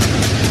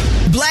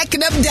 Black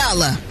and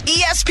Abdallah,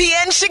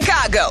 ESPN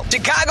Chicago,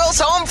 Chicago's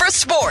home for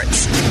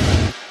sports.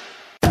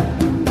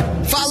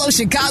 Follow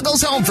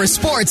Chicago's home for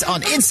sports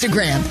on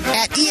Instagram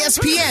at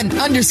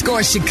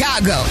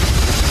ESPN_Chicago.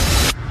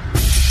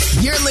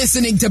 You're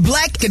listening to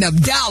Black and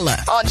Abdallah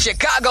on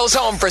Chicago's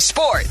home for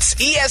sports,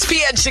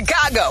 ESPN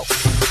Chicago.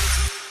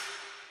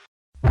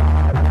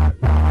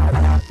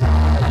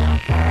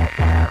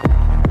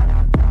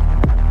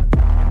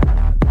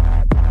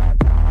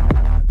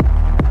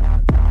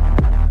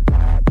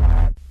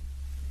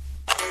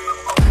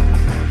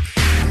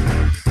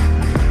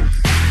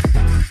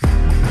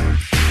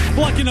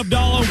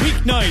 Abdallah,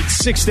 weeknights,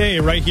 6 to 8,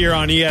 right here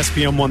on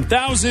ESPN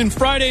 1000.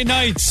 Friday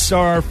nights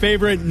are our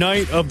favorite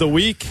night of the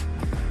week.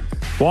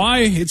 Why?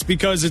 It's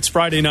because it's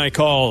Friday night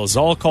calls.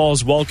 All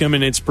calls welcome,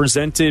 and it's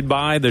presented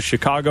by the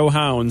Chicago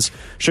Hounds,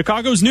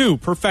 Chicago's new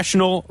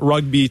professional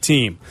rugby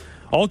team.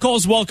 All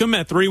calls welcome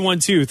at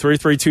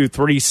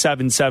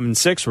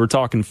 312-332-3776. We're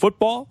talking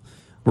football.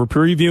 We're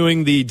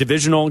previewing the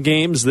divisional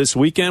games this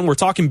weekend. We're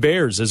talking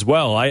Bears as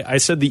well. I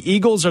said the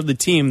Eagles are the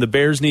team the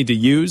Bears need to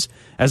use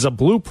as a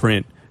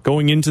blueprint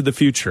going into the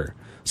future.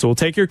 So we'll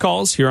take your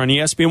calls here on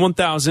ESPN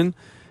 1000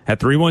 at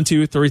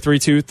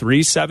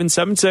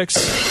 312-332-3776.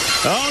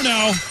 Oh,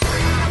 no.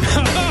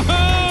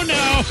 Oh,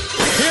 no.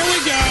 Here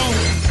we go.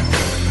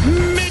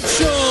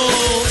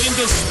 Mitchell in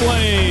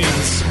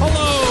Displays.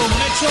 Hello,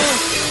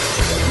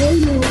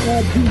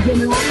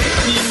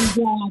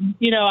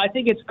 Mitchell. I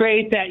think it's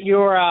great that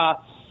you're,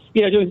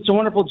 doing such a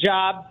wonderful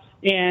job.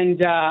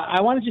 And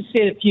I wanted to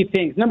say a few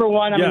things. Number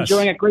one, I'm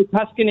enjoying a great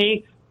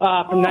Tuscany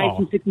from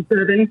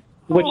 1967.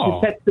 Which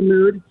sets the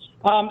mood.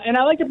 And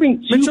I like to bring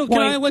 2 Mitchell, points.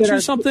 can I let you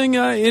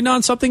in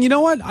on something? You know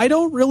what? I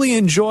don't really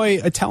enjoy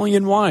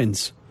Italian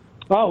wines.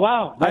 Oh,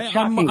 wow.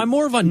 I'm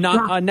more of a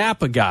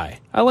Napa guy.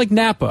 I like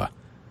Napa.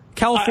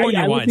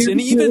 California wines. And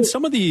even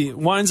some of the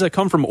wines that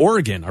come from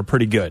Oregon are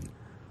pretty good.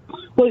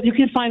 Well, you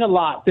can find a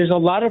lot. There's a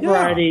lot of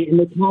variety.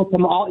 And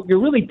you're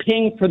really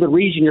paying for the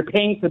region. You're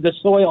paying for the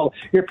soil.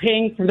 You're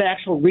paying for the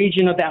actual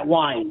region of that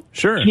wine.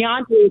 Sure.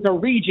 Chianti is a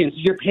region, so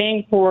you're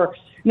paying for...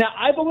 Now,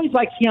 I've always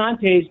liked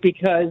Chiantis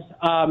because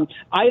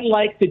I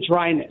like the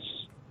dryness.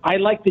 I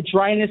like the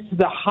dryness to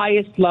the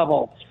highest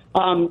level.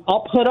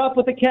 I'll put up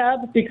with the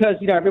cab because,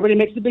 everybody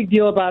makes a big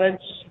deal about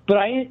it. But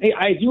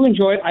I do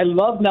enjoy it. I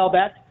love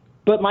Malbec.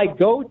 But my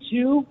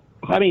go-to,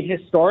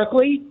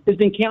 historically, has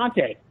been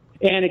Chianti.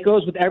 And it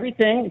goes with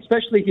everything,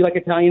 especially if you like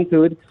Italian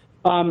food.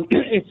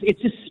 It's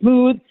just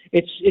smooth.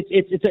 It's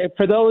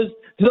for those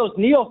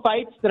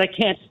neophytes that I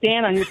can't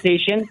stand on your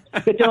station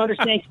that don't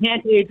understand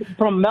Chianti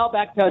from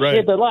Malbec to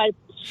save their life.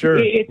 Sure,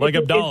 like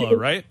Abdallah,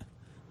 right?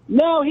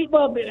 No, I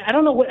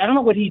don't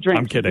know what he drinks.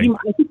 I'm kidding.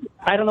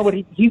 I don't know what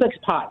he likes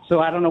pot,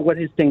 so I don't know what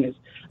his thing is.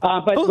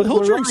 But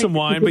he'll drink some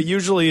wine, but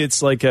usually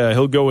it's like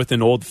he'll go with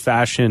an old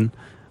fashioned.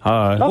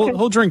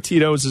 He'll drink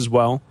Tito's as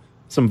well.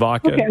 Some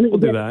vodka. Okay, we'll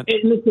do that.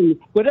 Listen,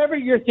 whatever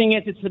your thing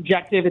is, it's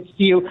subjective. It's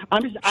to you. I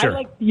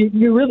like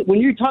you really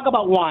when you talk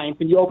about wine.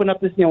 When you open up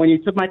this, when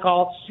you took my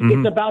call,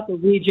 it's about the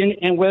region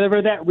and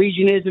whatever that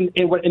region is in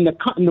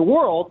the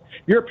world.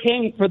 You're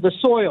paying for the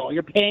soil.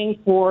 You're paying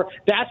for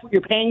that's what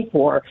you're paying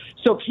for.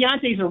 So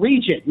Chianti's a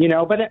region,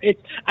 But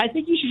I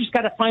think you should just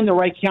got to find the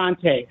right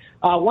Chianti.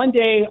 One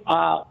day,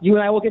 you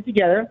and I will get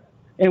together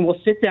and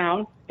we'll sit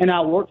down. And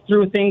I'll work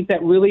through things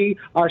that really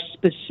are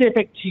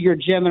specific to your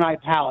Gemini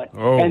palate.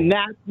 Oh. And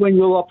that's when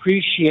you'll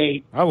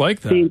appreciate I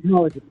like that. The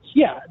intelligence.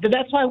 Yeah,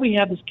 that's why we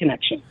have this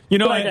connection.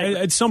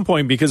 At some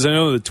point, because I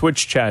know the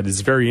Twitch chat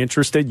is very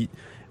interested,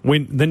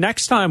 when the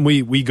next time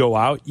we go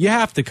out, you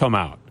have to come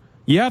out.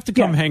 You have to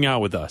come hang out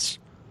with us.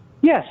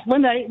 Yes.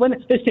 When they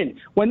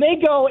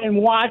go and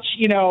watch,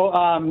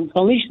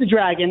 Unleash the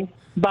Dragon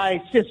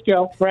by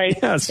Cisco, right?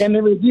 Yes. And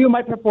they review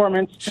my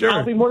performance. Sure.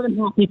 I'll be more than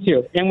happy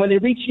to. And when they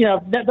reach,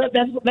 that's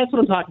what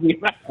I'm talking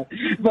about.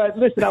 But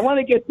listen, I want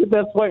to get to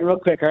this point real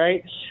quick, all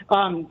right?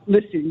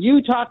 Listen,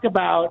 you talk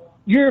about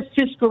you're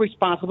fiscal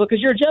responsible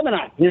because you're a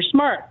Gemini. You're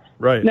smart.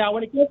 Right. Now,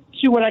 when it gets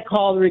to what I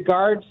call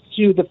regards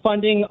to the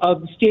funding of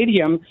the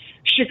stadium,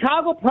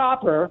 Chicago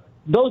proper,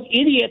 those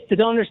idiots that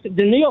don't understand,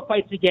 the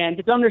neophytes again,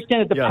 that don't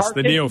understand that the park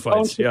the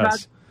neophytes,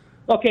 yes.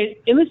 Okay,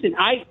 and listen,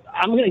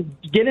 I'm going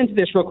to get into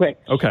this real quick.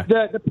 Okay.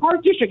 The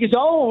Park District is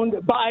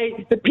owned by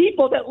the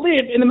people that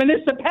live in the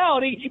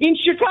municipality in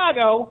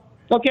Chicago,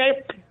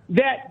 okay,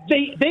 that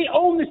they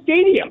own the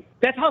stadium.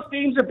 That's how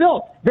stadiums are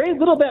built. Very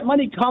little of that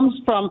money comes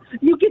from,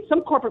 you get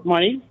some corporate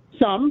money,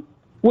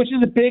 which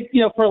is a big,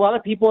 for a lot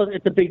of people,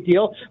 it's a big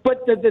deal.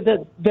 But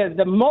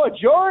the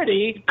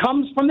majority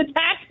comes from the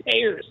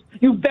taxpayers,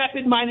 you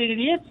vapid-minded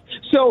idiots.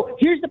 So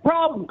here's the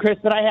problem, Chris,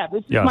 that I have.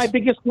 This is my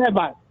biggest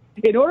headline.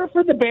 In order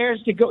for the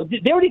Bears to go,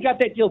 they already got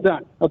that deal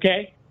done,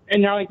 okay,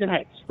 in Arlington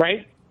Heights,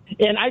 right?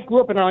 And I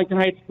grew up in Arlington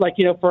Heights,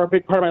 for a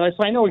big part of my life,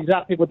 so I know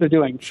exactly what they're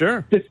doing.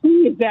 Sure. The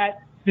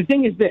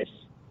thing is this,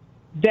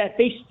 that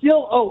they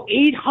still owe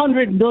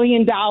 $800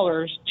 million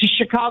to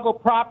Chicago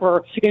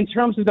proper in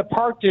terms of the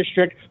Park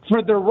District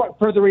for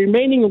the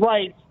remaining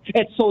rights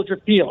at Soldier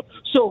Field.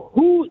 So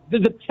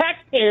the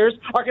taxpayers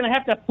are going to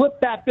have to flip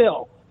that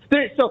bill.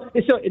 So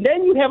and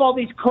then you have all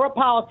these corrupt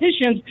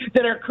politicians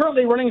that are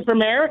currently running for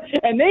mayor,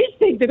 and they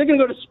think that they're going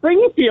to go to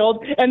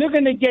Springfield and they're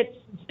going to get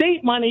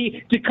state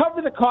money to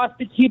cover the cost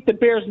to keep the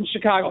Bears in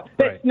Chicago.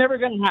 That's never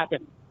going to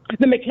happen.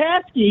 The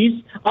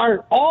McCaskies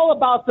are all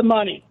about the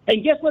money.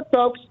 And guess what,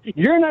 folks?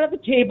 You're not at the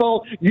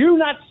table. You're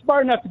not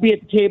smart enough to be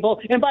at the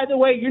table. And by the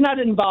way, you're not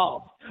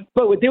involved.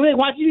 But what they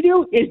want you to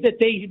do is that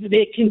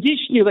they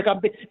condition you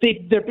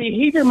their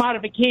behavior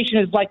modification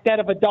is like that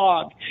of a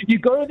dog. You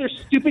go to their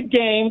stupid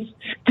games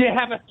to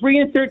have a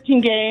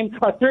 3-13 game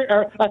or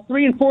a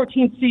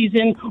 3-14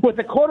 season with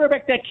a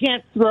quarterback that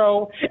can't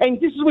throw,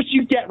 and this is what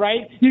you get,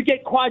 right? You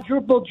get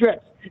quadruple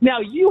drips.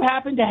 Now, you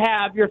happen to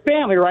have your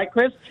family, right,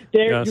 Chris?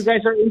 Yes. You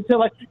guys are into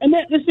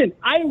listen,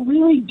 I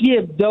really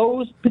give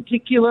those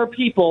particular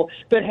people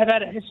that have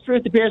had a history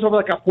with the Bears over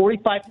a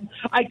 45,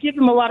 I give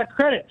them a lot of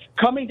credit.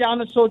 Coming down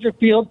the Soldier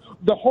Field,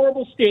 the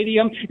horrible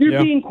stadium,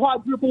 you're being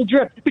quadruple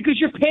dripped because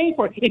you're paying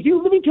for it. If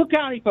you live in Cook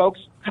County,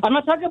 folks, I'm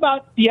not talking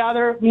about the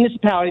other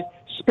municipalities,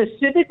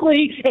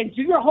 specifically, and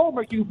do your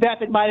homework, you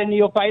vapid-minded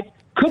neophytes,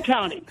 Cook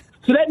County.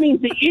 So that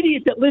means the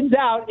idiot that lives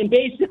out and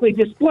basically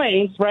Des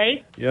Plaines,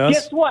 right? Yes.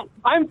 Guess what?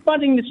 I'm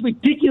funding this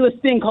ridiculous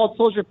thing called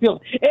Soldier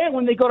Field. And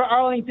when they go to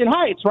Arlington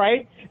Heights,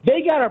 right,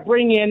 they got to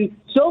bring in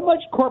so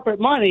much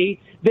corporate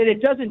money that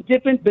it doesn't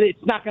dip in, but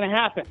it's not going to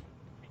happen.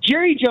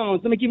 Jerry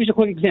Jones, let me give you a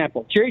quick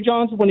example. Jerry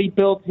Jones, when he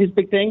built his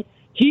big thing,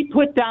 he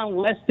put down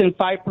less than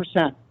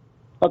 5%.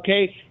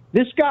 Okay?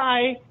 This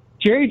guy,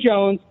 Jerry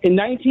Jones, in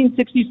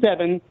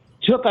 1967,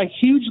 took a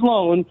huge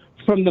loan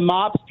from the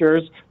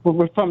mobsters,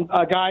 from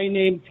a guy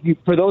named,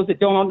 for those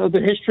that don't know the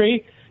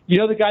history,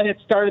 the guy that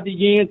started the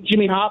union,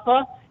 Jimmy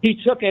Hoffa? He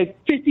took a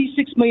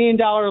 $56 million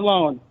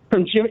loan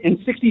from Jim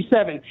in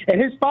 67.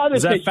 And his father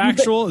said... Is that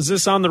factual? Is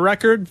this on the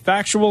record?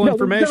 Factual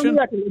information? On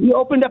the record.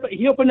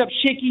 He opened up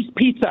Shakey's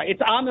Pizza.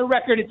 It's on the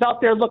record. It's out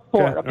there. Look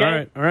for it,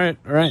 okay? All right.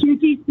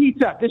 Shakey's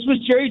Pizza. This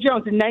was Jerry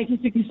Jones in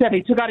 1967.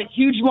 He took out a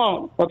huge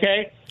loan,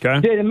 okay?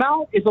 The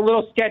amount is a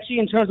little sketchy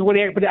in terms of what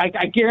but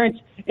I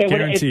guarantee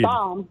when it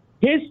bombed,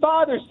 his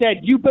father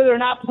said, "You better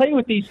not play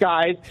with these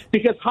guys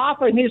because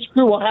Hoffa and his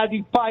crew will have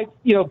you 5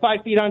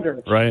 feet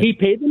under." Right. He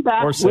paid them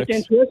back with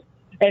interest,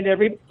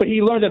 but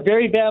he learned a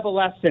very valuable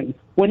lesson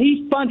when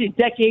he funded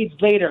decades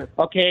later.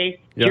 Okay,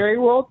 Jerry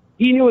World,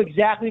 he knew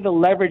exactly the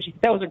leverage.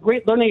 That was a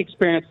great learning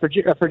experience for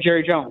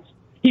Jerry Jones.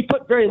 He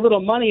put very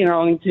little money in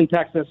Arlington,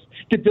 Texas,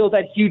 to build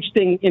that huge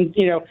thing.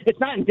 It's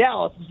not in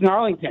Dallas; it's in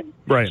Arlington.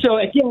 Right. So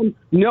again,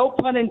 no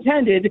pun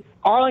intended.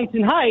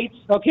 Arlington Heights,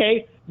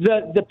 okay.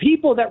 The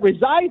people that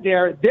reside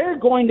there, they're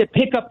going to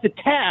pick up the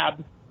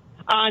tab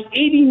on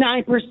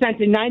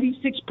 89% and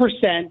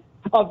 96%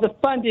 of the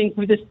funding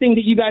for this thing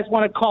that you guys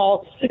want to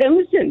call. And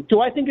listen,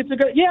 do I think it's a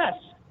good? Yes.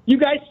 You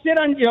guys sit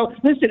on,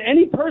 listen,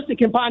 any person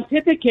can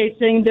pontificate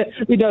saying that,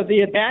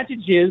 the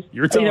advantages.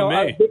 You're telling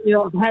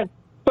me.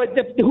 But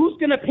who's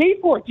going to pay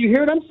for it? Do you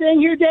hear what I'm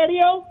saying here,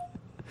 Daddy-O?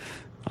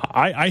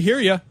 I hear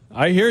you.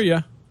 I hear you.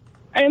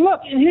 And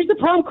look, and here's the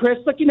problem, Chris.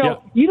 Like, you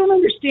don't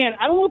understand.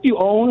 I don't know if you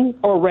own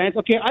or rent.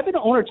 Okay, I've been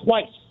an owner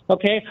twice.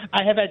 Okay,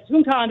 I have had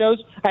 2 condos.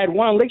 I had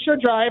one on Lakeshore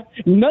Drive.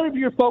 None of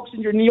your folks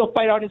in your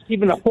neophyte audience can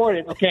even afford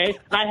it. Okay,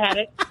 I had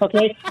it.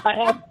 Okay, I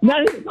have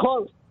not even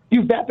close.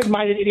 You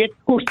vapid-minded idiot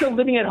who are still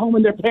living at home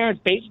in their parents'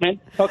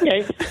 basement.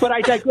 Okay, but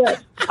I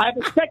digress. I have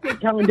a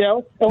second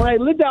condo, and when I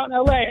lived out in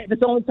L.A.,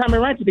 that's the only time I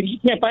rented because you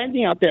can't buy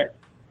anything out there.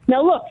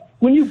 Now, look,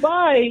 when you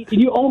buy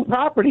and you own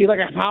property, like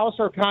a house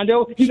or a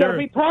condo, you got to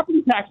pay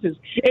property taxes.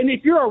 And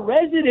if you're a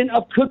resident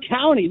of Cook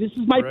County, this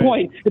is my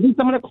point. This is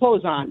I'm going to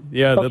close on.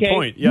 Yeah, the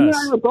point, yes. You and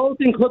I are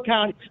both in Cook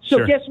County.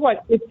 So guess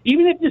what?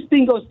 Even if this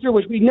thing goes through,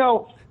 which we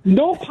know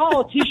no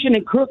politician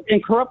in corrupt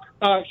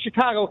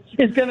Chicago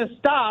is going to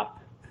stop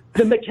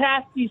the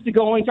McCaskies to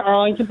going to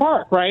Arlington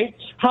Park, right?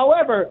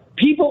 However,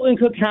 people in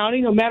Cook County,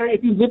 no matter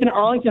if you live in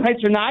Arlington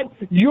Heights or not,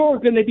 you're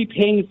going to be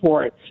paying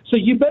for it. So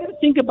you better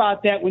think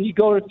about that when you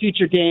go to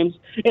future games.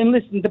 And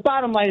listen, the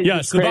bottom line is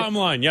yes, the bottom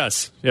line,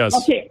 yes.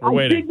 Okay,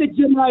 I dig the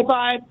Gemini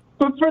vibe.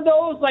 But for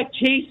those like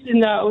Chase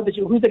and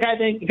who's the guy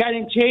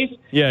named Chase?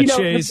 Yeah,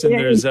 Chase, and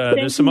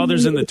there's some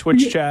others in the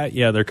Twitch chat.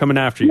 Yeah, they're coming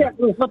after you. Yeah,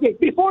 okay.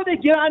 Before they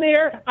get on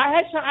air,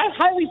 I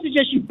highly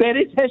suggest you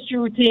better test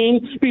your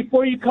routine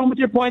before you come with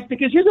your points.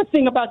 Because here's the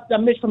thing about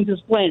Mitch from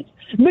Displays.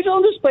 Mitch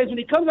from Displays, when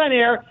he comes on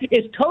air,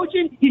 is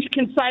coaching, he's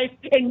concise,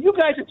 and you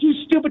guys are too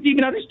stupid to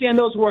even understand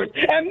those words.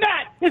 And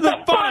that is the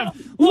bottom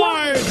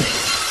line.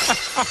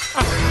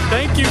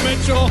 Thank you,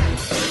 Mitchell.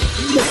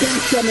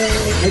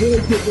 I really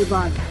did move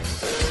on.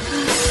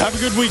 Have a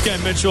good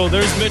weekend, Mitchell.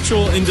 There's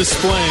Mitchell in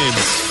Displays.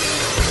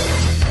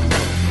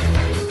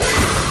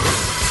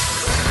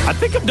 I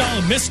think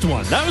Abdallah missed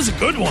one. That was a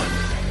good one.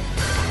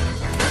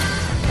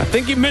 I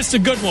think he missed a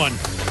good one.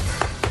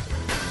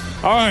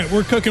 All right,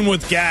 we're cooking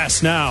with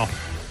gas now.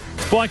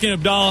 It's Black and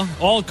Abdallah.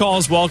 All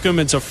calls welcome.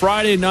 It's a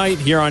Friday night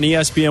here on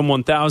ESPN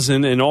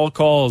 1000, and all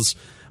calls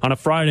on a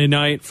Friday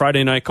night.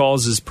 Friday Night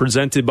Calls is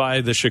presented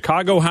by the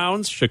Chicago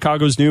Hounds,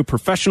 Chicago's new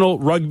professional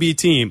rugby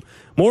team.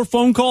 More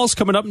phone calls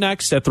coming up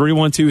next at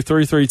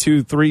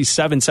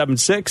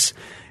 312-332-3776.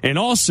 And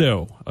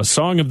also a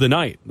song of the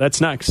night. That's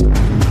next.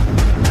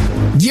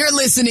 You're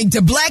listening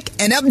to Black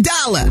and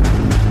Abdallah.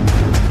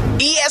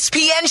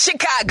 ESPN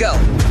Chicago.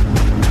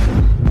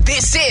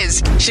 This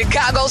is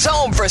Chicago's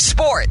home for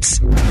sports.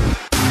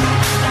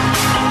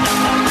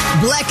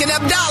 Black and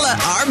Abdallah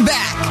are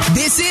back.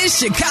 This is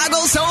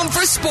Chicago's home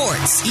for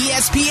sports.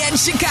 ESPN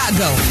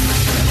Chicago.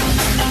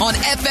 On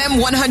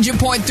FM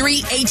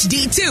 100.3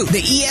 HD2,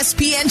 the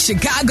ESPN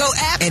Chicago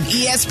app, and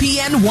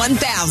ESPN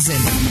 1000.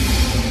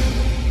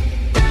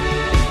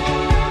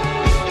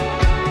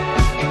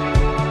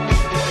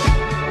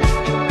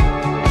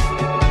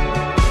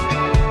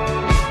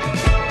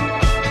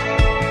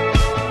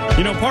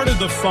 You know, part of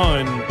the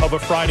fun of a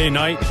Friday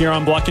night here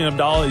on Black and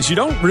Abdallah is you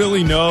don't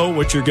really know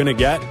what you're going to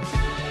get.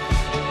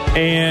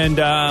 And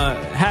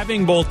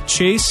having both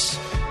Chase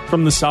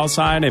from the South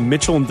Side and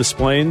Mitchell and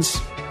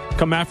Displays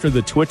come after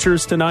the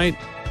Twitchers tonight,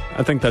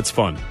 I think that's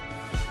fun.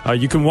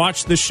 You can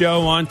watch the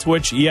show on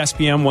Twitch,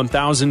 ESPN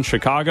 1000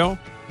 Chicago.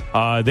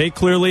 They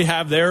clearly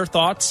have their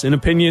thoughts and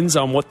opinions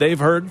on what they've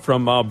heard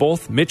from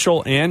both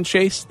Mitchell and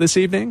Chase this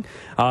evening.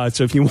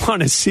 So if you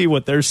want to see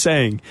what they're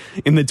saying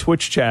in the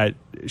Twitch chat,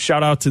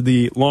 shout out to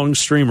the long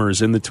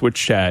streamers in the Twitch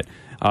chat.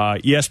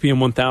 ESPN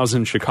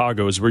 1000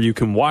 Chicago is where you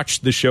can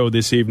watch the show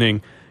this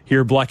evening.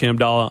 Here, Black and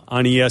Abdallah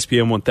on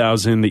ESPN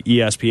 1000, the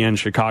ESPN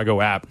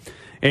Chicago app.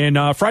 And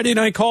Friday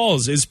Night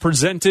Calls is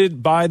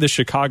presented by the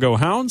Chicago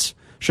Hounds,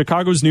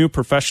 Chicago's new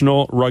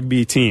professional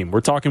rugby team.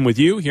 We're talking with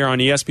you here on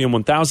ESPN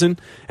 1000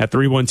 at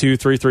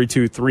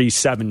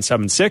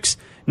 312-332-3776.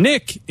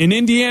 Nick in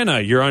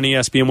Indiana, you're on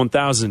ESPN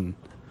 1000.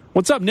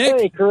 What's up, Nick?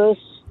 Hey, Chris.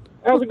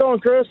 How's it going,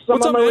 Chris?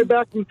 I'm on my way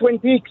back from Twin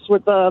Peaks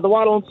with the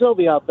Waddle and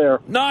Sylvie out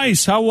there.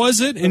 Nice. How was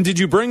it? And did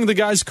you bring the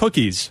guys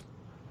cookies?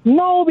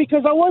 No,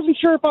 because I wasn't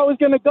sure if I was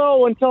going to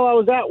go until I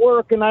was at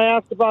work, and I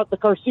asked about the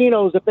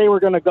Carcinos if they were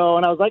going to go,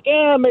 and I was like,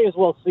 I may as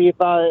well see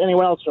if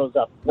anyone else shows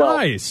up. Well,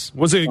 nice.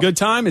 Was it a good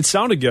time? It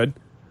sounded good.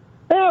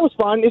 Yeah, it was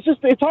fun.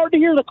 It's hard to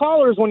hear the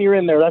callers when you're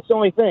in there. That's the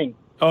only thing.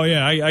 Oh,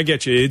 yeah, I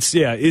get you. Which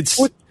is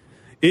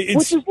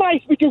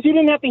nice because you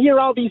didn't have to hear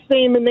all these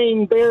same and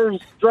name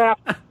Bears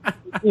draft,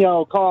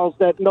 calls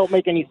that don't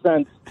make any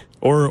sense.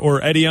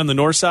 Or Eddie on the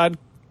north side?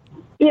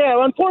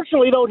 Yeah,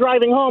 unfortunately, though,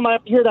 driving home, I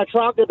have to hear that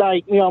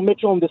troglodyte,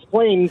 Mitchell and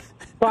Displays,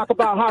 talk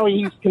about how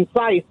he's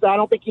concise. I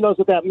don't think he knows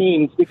what that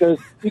means because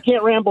you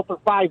can't ramble for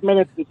 5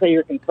 minutes and say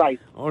you're concise.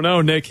 Oh,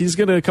 no, Nick, he's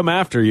going to come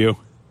after you.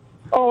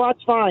 Oh,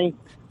 that's fine.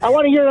 I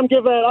want to hear him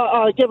give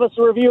us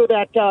a review of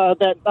that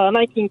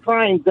 19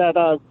 Crimes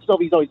that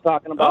Sylvie's always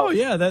talking about. Oh,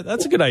 yeah,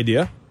 that's a good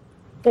idea.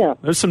 Yeah.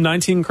 There's some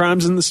 19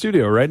 Crimes in the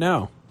studio right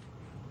now.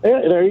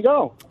 Yeah, there you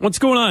go. What's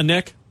going on,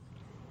 Nick?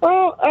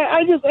 Well,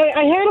 I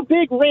had a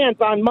big rant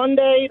on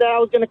Monday that I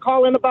was going to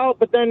call in about,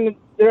 but then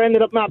there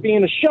ended up not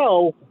being a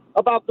show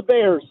about the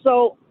Bears.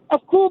 So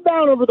I've cooled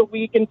down over the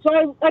week, and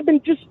so I've been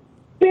just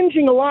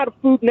binging a lot of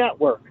Food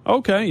Network.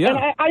 Okay, yeah. And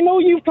I know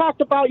you've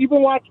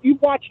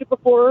watched it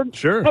before.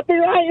 Sure. But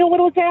I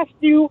want to ask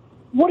you,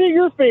 what are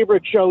your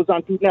favorite shows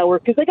on Food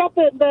Network? Because they got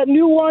the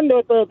new one,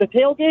 the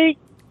Tailgate,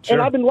 Sure.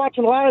 and I've been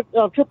watching a lot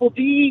of Triple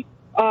D,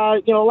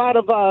 a lot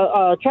of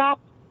Chop.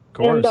 Of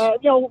course.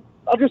 And,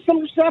 there's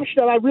some chefs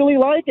that I really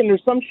like, and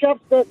there's some chefs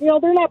that,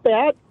 they're not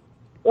bad.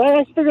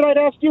 I figured I'd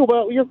ask you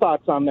about your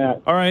thoughts on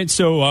that. All right,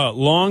 so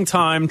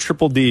long-time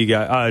Triple D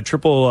guy,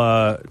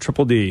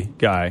 Triple D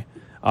guy.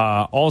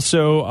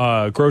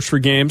 Also,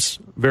 Grocery Games,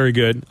 very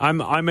good.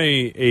 I'm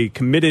a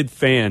committed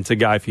fan to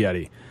Guy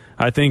Fieri.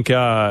 I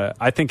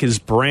think his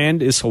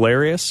brand is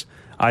hilarious.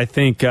 I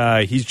think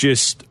he's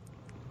just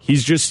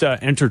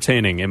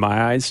entertaining in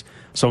my eyes.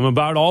 So I'm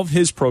about all of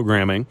his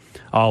programming.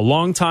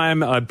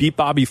 Long-time Beat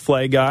Bobby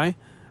Flay guy.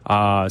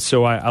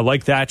 So I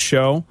like that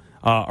show.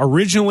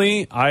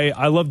 Originally,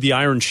 I loved the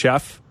Iron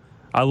Chef.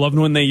 I loved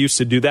when they used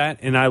to do that,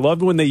 and I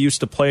loved when they used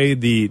to play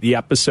the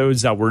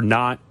episodes that were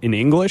not in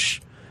English.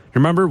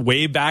 Remember,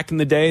 way back in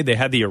the day, they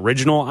had the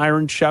original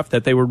Iron Chef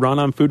that they would run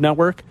on Food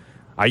Network?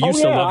 I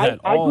used to love that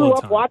all the time. I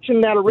grew up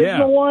watching that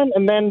original one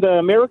and then the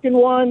American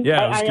one.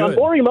 Yeah, it was good.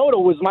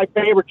 Morimoto was my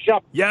favorite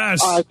chef.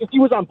 Yes. He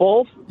was on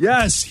both.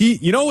 Yes. He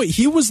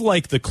was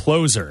like the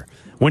closer.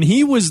 When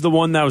he was the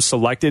one that was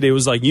selected, it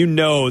was like,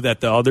 that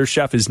the other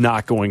chef is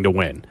not going to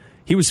win.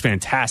 He was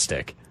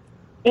fantastic.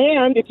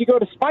 And if you go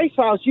to Spice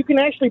House, you can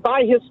actually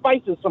buy his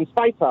spices from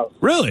Spice House.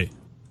 Really?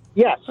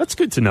 Yes. That's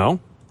good to know.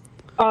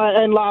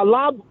 And La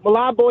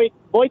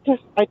Boita,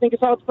 I think is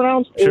how it's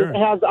pronounced, Sure. it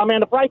has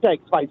Amanda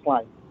Freitag spice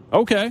line.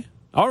 Okay.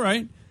 All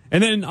right.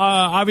 And then,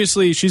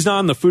 obviously, she's not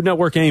on the Food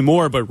Network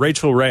anymore, but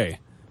Rachel Ray.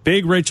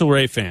 Big Rachel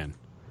Ray fan.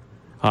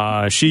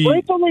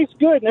 Rachel Ray's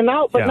good. And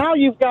now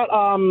you've got,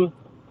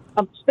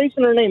 I'm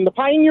spacing her name, the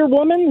Pioneer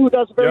Woman, who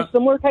does a very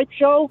similar type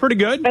show. Pretty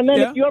good. And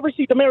then if you ever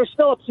see Damaris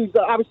Phillips, who's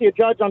obviously a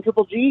judge on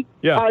Triple G,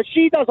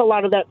 she does a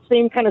lot of that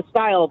same kind of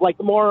style of like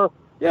the more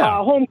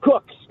home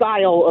cook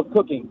style of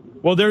cooking.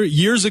 Well,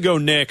 years ago,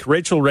 Nick,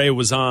 Rachel Ray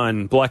was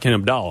on Black and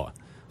Abdallah.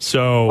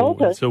 So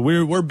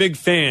we're big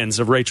fans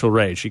of Rachel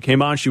Ray. She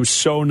came on. She was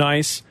so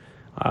nice.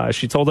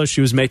 She told us she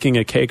was making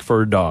a cake for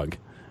her dog.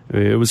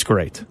 It was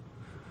great.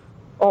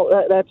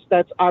 Oh,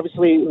 that's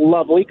obviously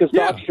lovely because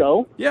dog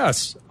show.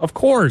 Yes, of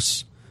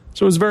course.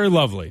 So it was very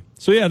lovely.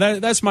 So yeah,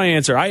 that's my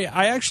answer. I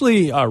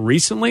actually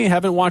recently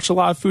haven't watched a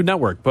lot of Food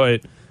Network,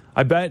 but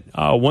I bet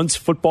once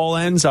football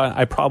ends,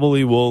 I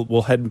probably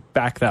will head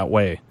back that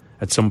way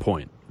at some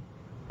point.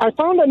 I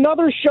found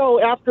another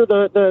show after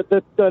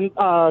the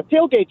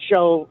tailgate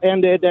show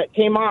ended that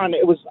came on.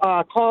 It was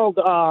called,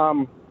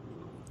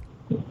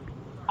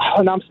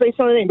 and I'm spacing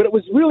on the name, but it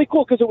was really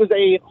cool because it was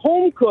a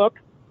home cook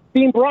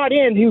being brought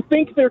in who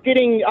thinks they're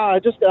getting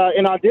just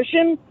an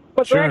audition,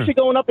 but they're actually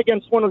going up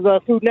against one of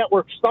the Food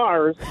Network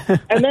stars.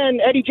 And then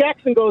Eddie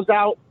Jackson goes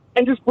out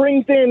and just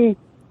brings in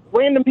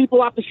random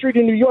people off the street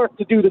in New York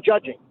to do the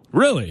judging.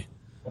 Really?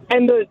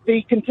 And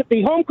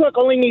the home cook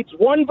only needs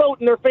one vote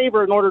in their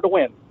favor in order to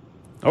win.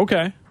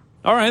 Okay.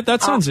 All right.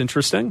 That sounds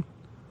interesting.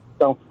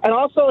 So, and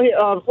also,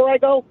 before I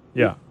go,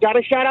 got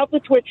to shout out the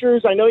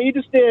Twitchers. I know you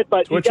just did,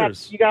 but you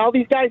got all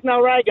these guys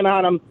now ragging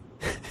on them.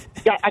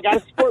 I got to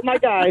support my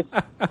guys.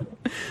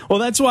 Well,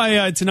 that's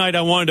why tonight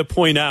I wanted to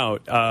point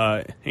out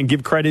and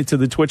give credit to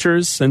the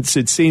Twitchers, since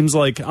it seems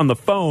like on the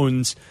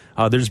phones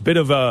there's a bit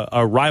of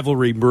a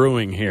rivalry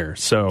brewing here.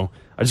 So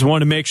I just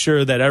wanted to make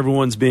sure that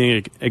everyone's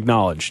being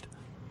acknowledged.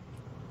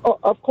 Oh,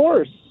 of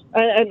course.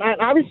 And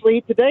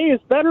obviously, today is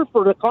better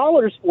for the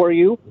callers for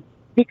you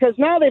because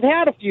now they've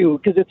had a few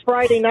because it's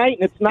Friday night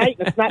and it's night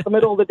and it's not the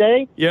middle of the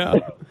day. Yeah.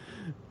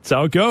 That's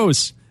how it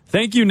goes.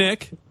 Thank you,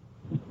 Nick.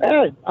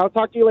 Hey, I'll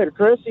talk to you later,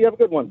 Chris. You have a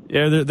good one.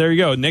 Yeah, there you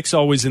go. Nick's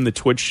always in the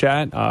Twitch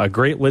chat. A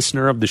great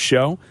listener of the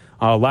show.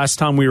 Last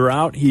time we were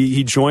out,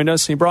 he joined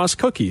us. And he brought us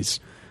cookies.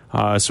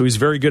 So he's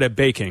very good at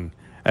baking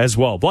as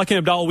well. Black and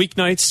Abdallah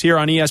weeknights here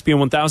on ESPN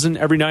 1000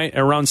 every night at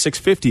around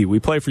 6:50.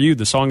 We play for you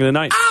the song of the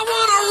night.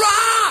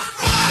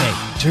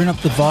 Hey, turn up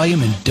the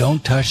volume and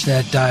don't touch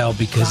that dial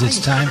because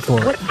it's time for...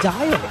 What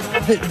dial?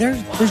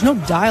 There's no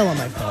dial on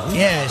my phone.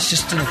 Yeah, it's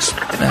just an...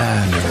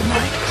 never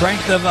mind.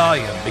 Crank the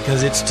volume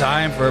because it's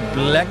time for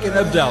Black and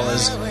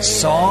Abdallah's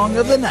Song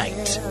of the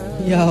Night.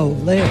 Yo,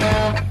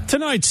 later.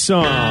 Tonight's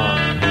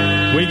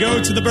song, we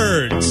go to the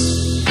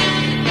Byrds.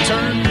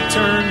 Turn,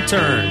 turn,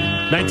 turn.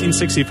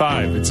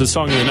 1965. It's the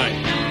song of the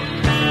night.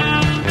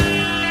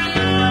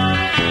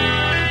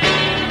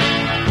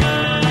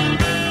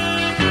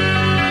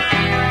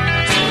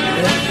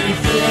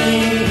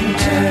 Everything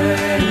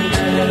turn,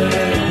 turn,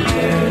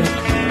 turn.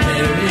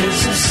 There is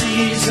a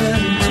season,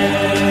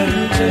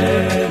 turn,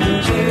 turn,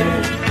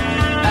 turn.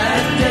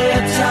 And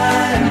a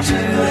time to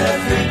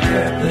every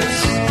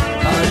purpose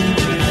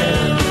under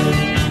heaven.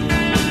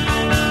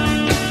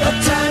 A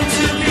time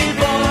to be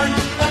born,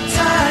 a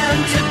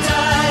time to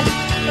die,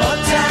 a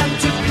time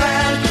to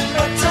plan,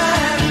 a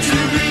time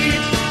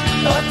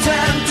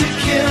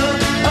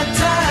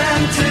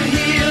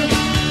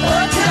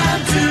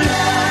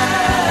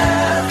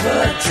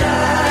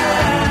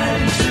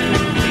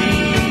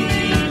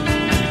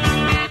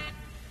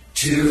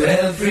To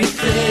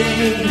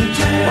everything.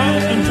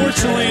 Well,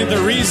 unfortunately,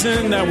 the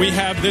reason that we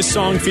have this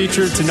song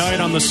featured tonight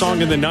on the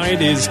Song of the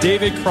Night is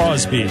David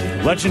Crosby,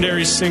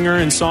 legendary singer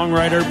and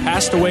songwriter,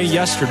 passed away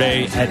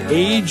yesterday at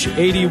age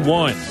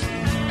 81.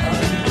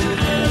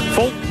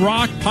 Folk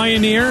rock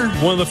pioneer,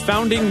 one of the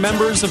founding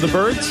members of the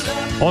Byrds.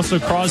 Also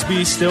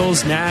Crosby,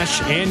 Stills,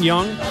 Nash, and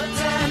Young.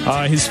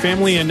 His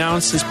family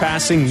announced his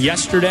passing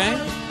yesterday.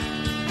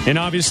 And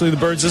obviously the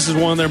Byrds, this is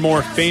one of their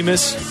more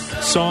famous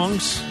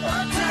songs.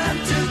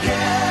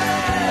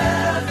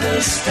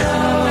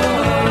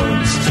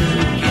 Stones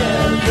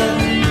together.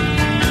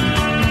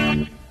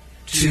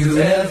 To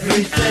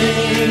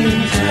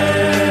everything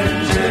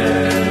turn.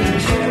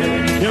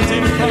 You know,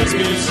 David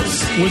Crosby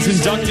was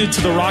inducted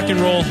to the Rock and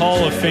Roll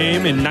Hall of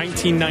Fame in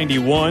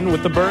 1991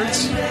 with the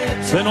Byrds.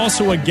 Then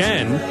also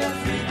again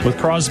with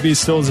Crosby,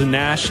 Stills, and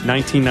Nash,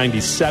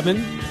 1997.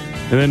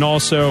 And then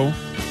also,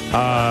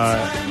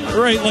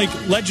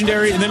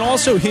 legendary. And then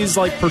also his,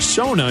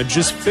 persona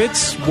just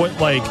fits what,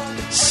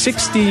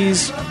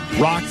 60s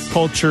rock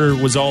culture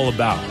was all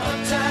about.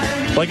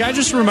 I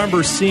just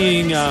remember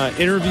seeing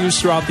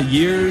interviews throughout the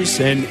years,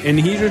 and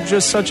he was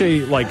just such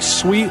a,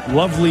 sweet,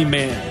 lovely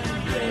man.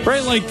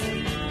 Right?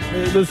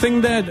 The thing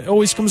that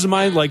always comes to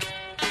mind,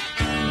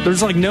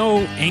 there's, no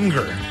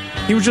anger.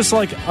 He was just,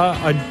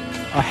 a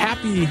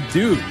happy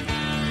dude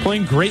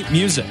playing great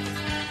music.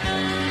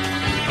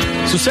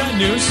 So sad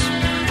news.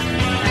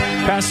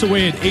 Passed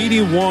away at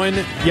 81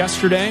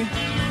 yesterday.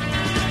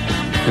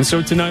 And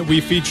so tonight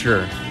we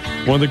feature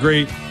one of the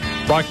great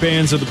rock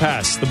bands of the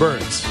past, the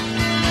Byrds.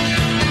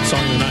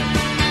 Song of the Night.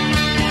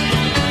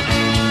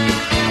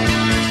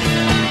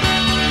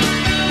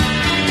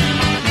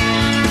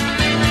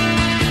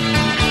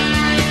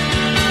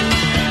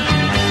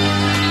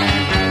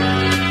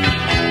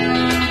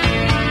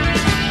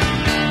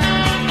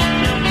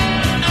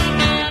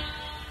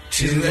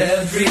 To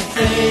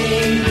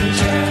everything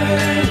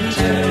turn,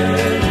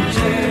 turn,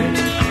 turn.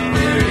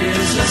 There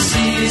is a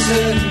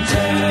season,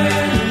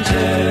 turn,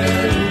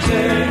 turn,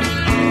 turn.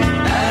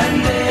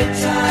 And a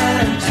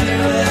time to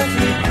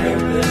every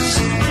purpose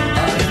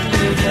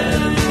under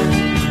heaven.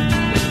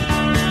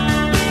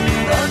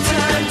 A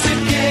time to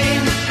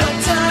gain, a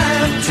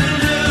time to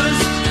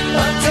lose,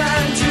 a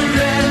time to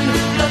rend,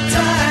 a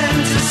time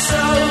to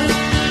sow,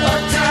 a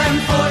time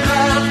for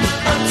love,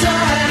 a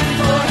time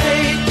for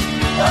hate,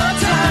 a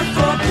time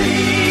for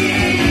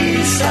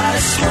peace. I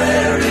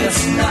swear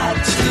it's not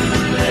too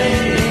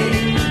late.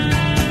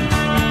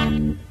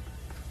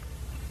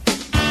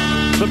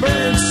 The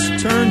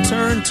Byrds, Turn,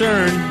 Turn,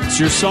 Turn. It's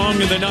your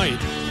Song of the Night.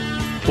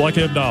 Black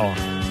Abdallah.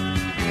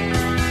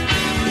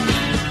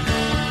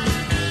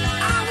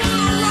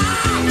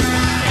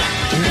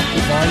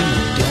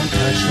 Don't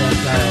touch that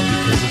dial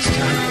because it's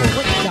time for...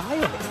 What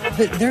dial?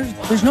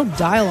 There's no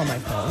dial on my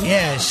phone.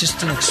 Yeah, it's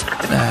just an...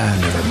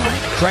 never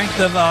mind. Crank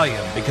the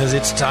volume because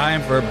it's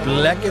time for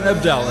Black and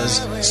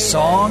Abdallah's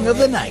Song of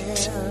the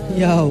Night.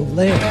 Yo,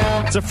 later.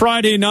 It's a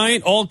Friday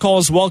night. All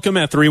calls welcome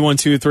at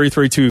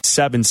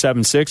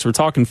 312-332-776. We're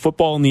talking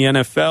football in the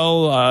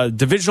NFL.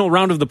 Divisional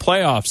round of the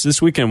playoffs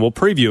this weekend. We'll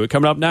preview it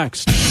coming up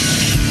next.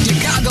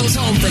 Chicago's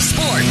home for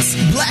sports.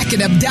 Black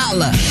and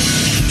Abdallah.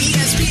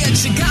 ESPN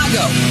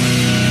Chicago.